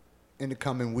Amazon in the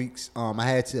coming weeks. I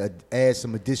had to add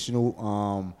some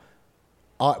additional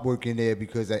artwork in there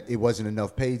because it wasn't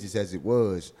enough pages as it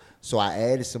was. So I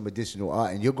added some additional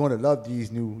art, and you're going to love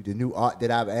the new art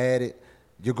that I've added.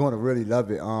 You're going to really love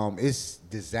it. It's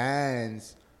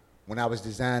designs when I was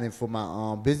designing for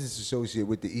my business associate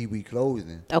with the Iwi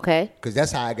Clothing. Okay. Because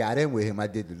that's how I got in with him. I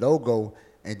did the logo,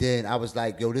 and then I was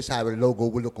like, yo, this is how the logo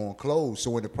would look on clothes.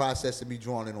 So in the process of me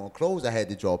drawing it on clothes, I had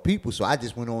to draw people. So I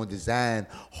just went on design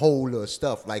whole little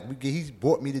stuff. Like he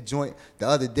bought me the joint the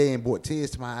other day and brought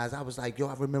tears to my eyes. I was like, yo,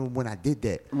 I remember when I did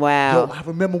that. Wow. Yo, I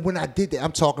remember when I did that.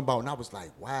 I'm talking about, and I was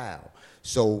like, wow.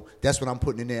 So that's what I'm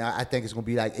putting in there. I think it's going to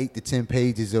be like 8 to 10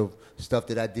 pages of stuff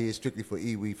that I did strictly for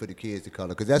Iwi, for the kids to color,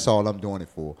 because that's all I'm doing it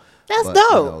for. That's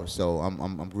dope. So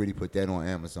I'm really put that on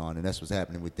Amazon, and that's what's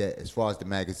happening with that. As far as the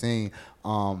magazine,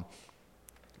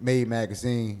 Made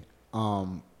Magazine,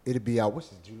 it'll be out, what's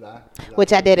this, July?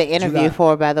 Which I did an interview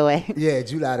for, by the way. Yeah,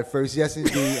 July the 1st. Yes,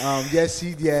 indeed. Yes,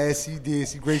 she did.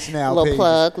 She gracing our little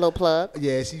pages. Little plug.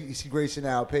 Yeah, she gracing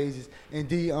our pages.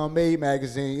 Indeed, Made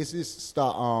Magazine,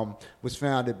 was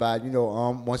founded by,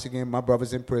 once again, my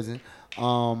brother's in prison.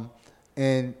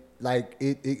 And like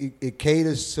it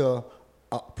caters to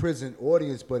a prison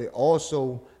audience, but it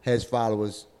also has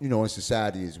followers, in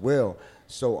society as well.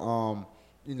 So,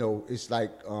 it's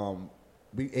like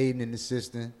we aiding and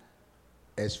assisting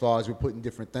as far as we're putting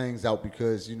different things out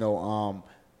because,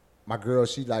 my girl,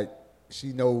 she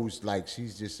knows, like,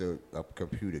 she's just a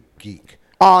computer geek.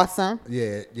 Awesome.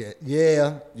 Yeah,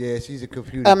 she's a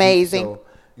computer amazing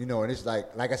geek, so, and it's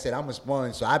like I said, I'm a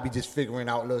sponge, so I be just figuring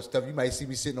out little stuff. You might see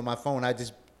me sitting on my phone. I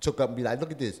just took up and be like,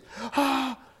 look at this.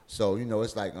 So,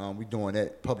 it's like we doing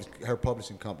that. Her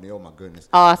publishing company, oh my goodness.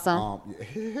 Awesome.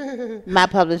 My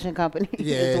publishing company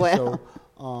as well.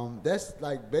 So that's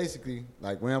like basically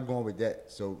like where I'm going with that.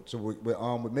 So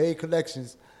with Made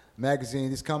Collections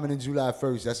magazine, it's coming in July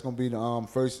 1st. That's gonna be the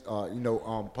first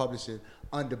publishing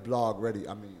under Blog Ready.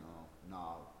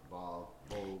 Blog.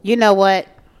 You know what?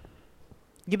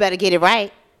 You better get it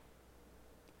right.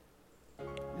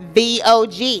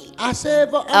 VOG. I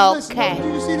said, okay. Listen,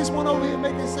 do you see this one over here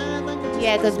making sign language?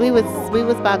 Yeah, because we was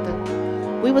about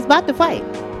to fight.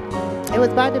 It was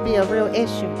about to be a real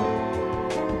issue,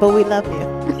 but we love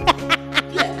you.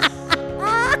 Yes.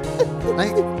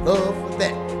 Thank love for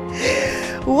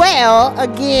that. Well,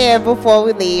 again, before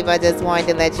we leave, I just wanted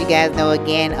to let you guys know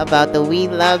again about the We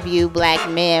Love You Black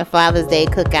Men Father's Day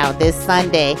Cookout this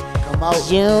Sunday.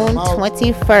 June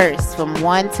 21st from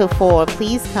 1 to 4.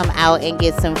 Please come out and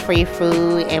get some free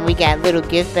food. And we got little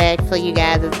gift bags for you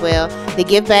guys as well. The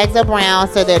gift bags are brown,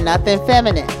 so they're nothing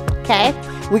feminine. Okay?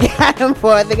 We got them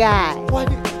for the guy. What?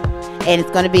 And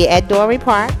it's going to be at Dory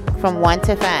Park from 1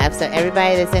 to 5. So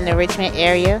everybody that's in the Richmond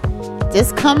area,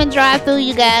 just come and drive through,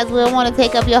 you guys. We don't want to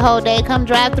take up your whole day. Come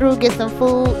drive through, get some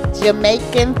food,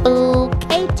 Jamaican food,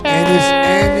 cater.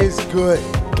 And it's good.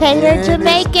 Cater And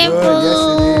Jamaican it's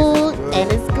food. good.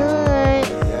 Yes, it is. It's good. And it's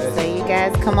good. Yes. So you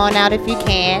guys come on out if you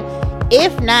can.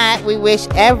 If not, we wish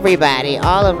everybody,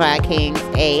 all of our kings,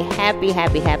 a happy,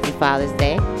 happy, happy Father's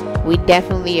Day. We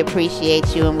definitely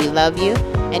appreciate you and we love you.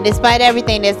 And despite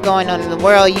everything that's going on in the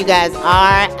world, you guys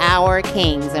are our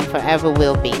kings and forever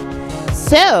will be.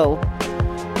 So,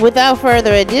 without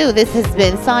further ado, this has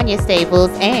been Sonya Staples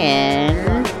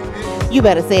and you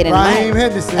better say it in Raheem the mic.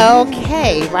 Henderson.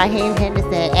 Okay, Raheem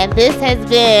Henderson. And this has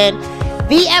been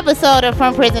the episode of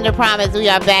From Prison to Promise. We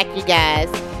are back, you guys.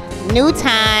 New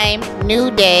time, new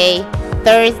day,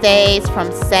 Thursdays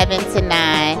from 7 to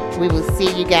 9. We will see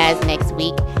you guys next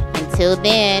week. Until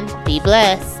then, be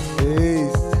blessed.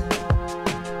 Peace.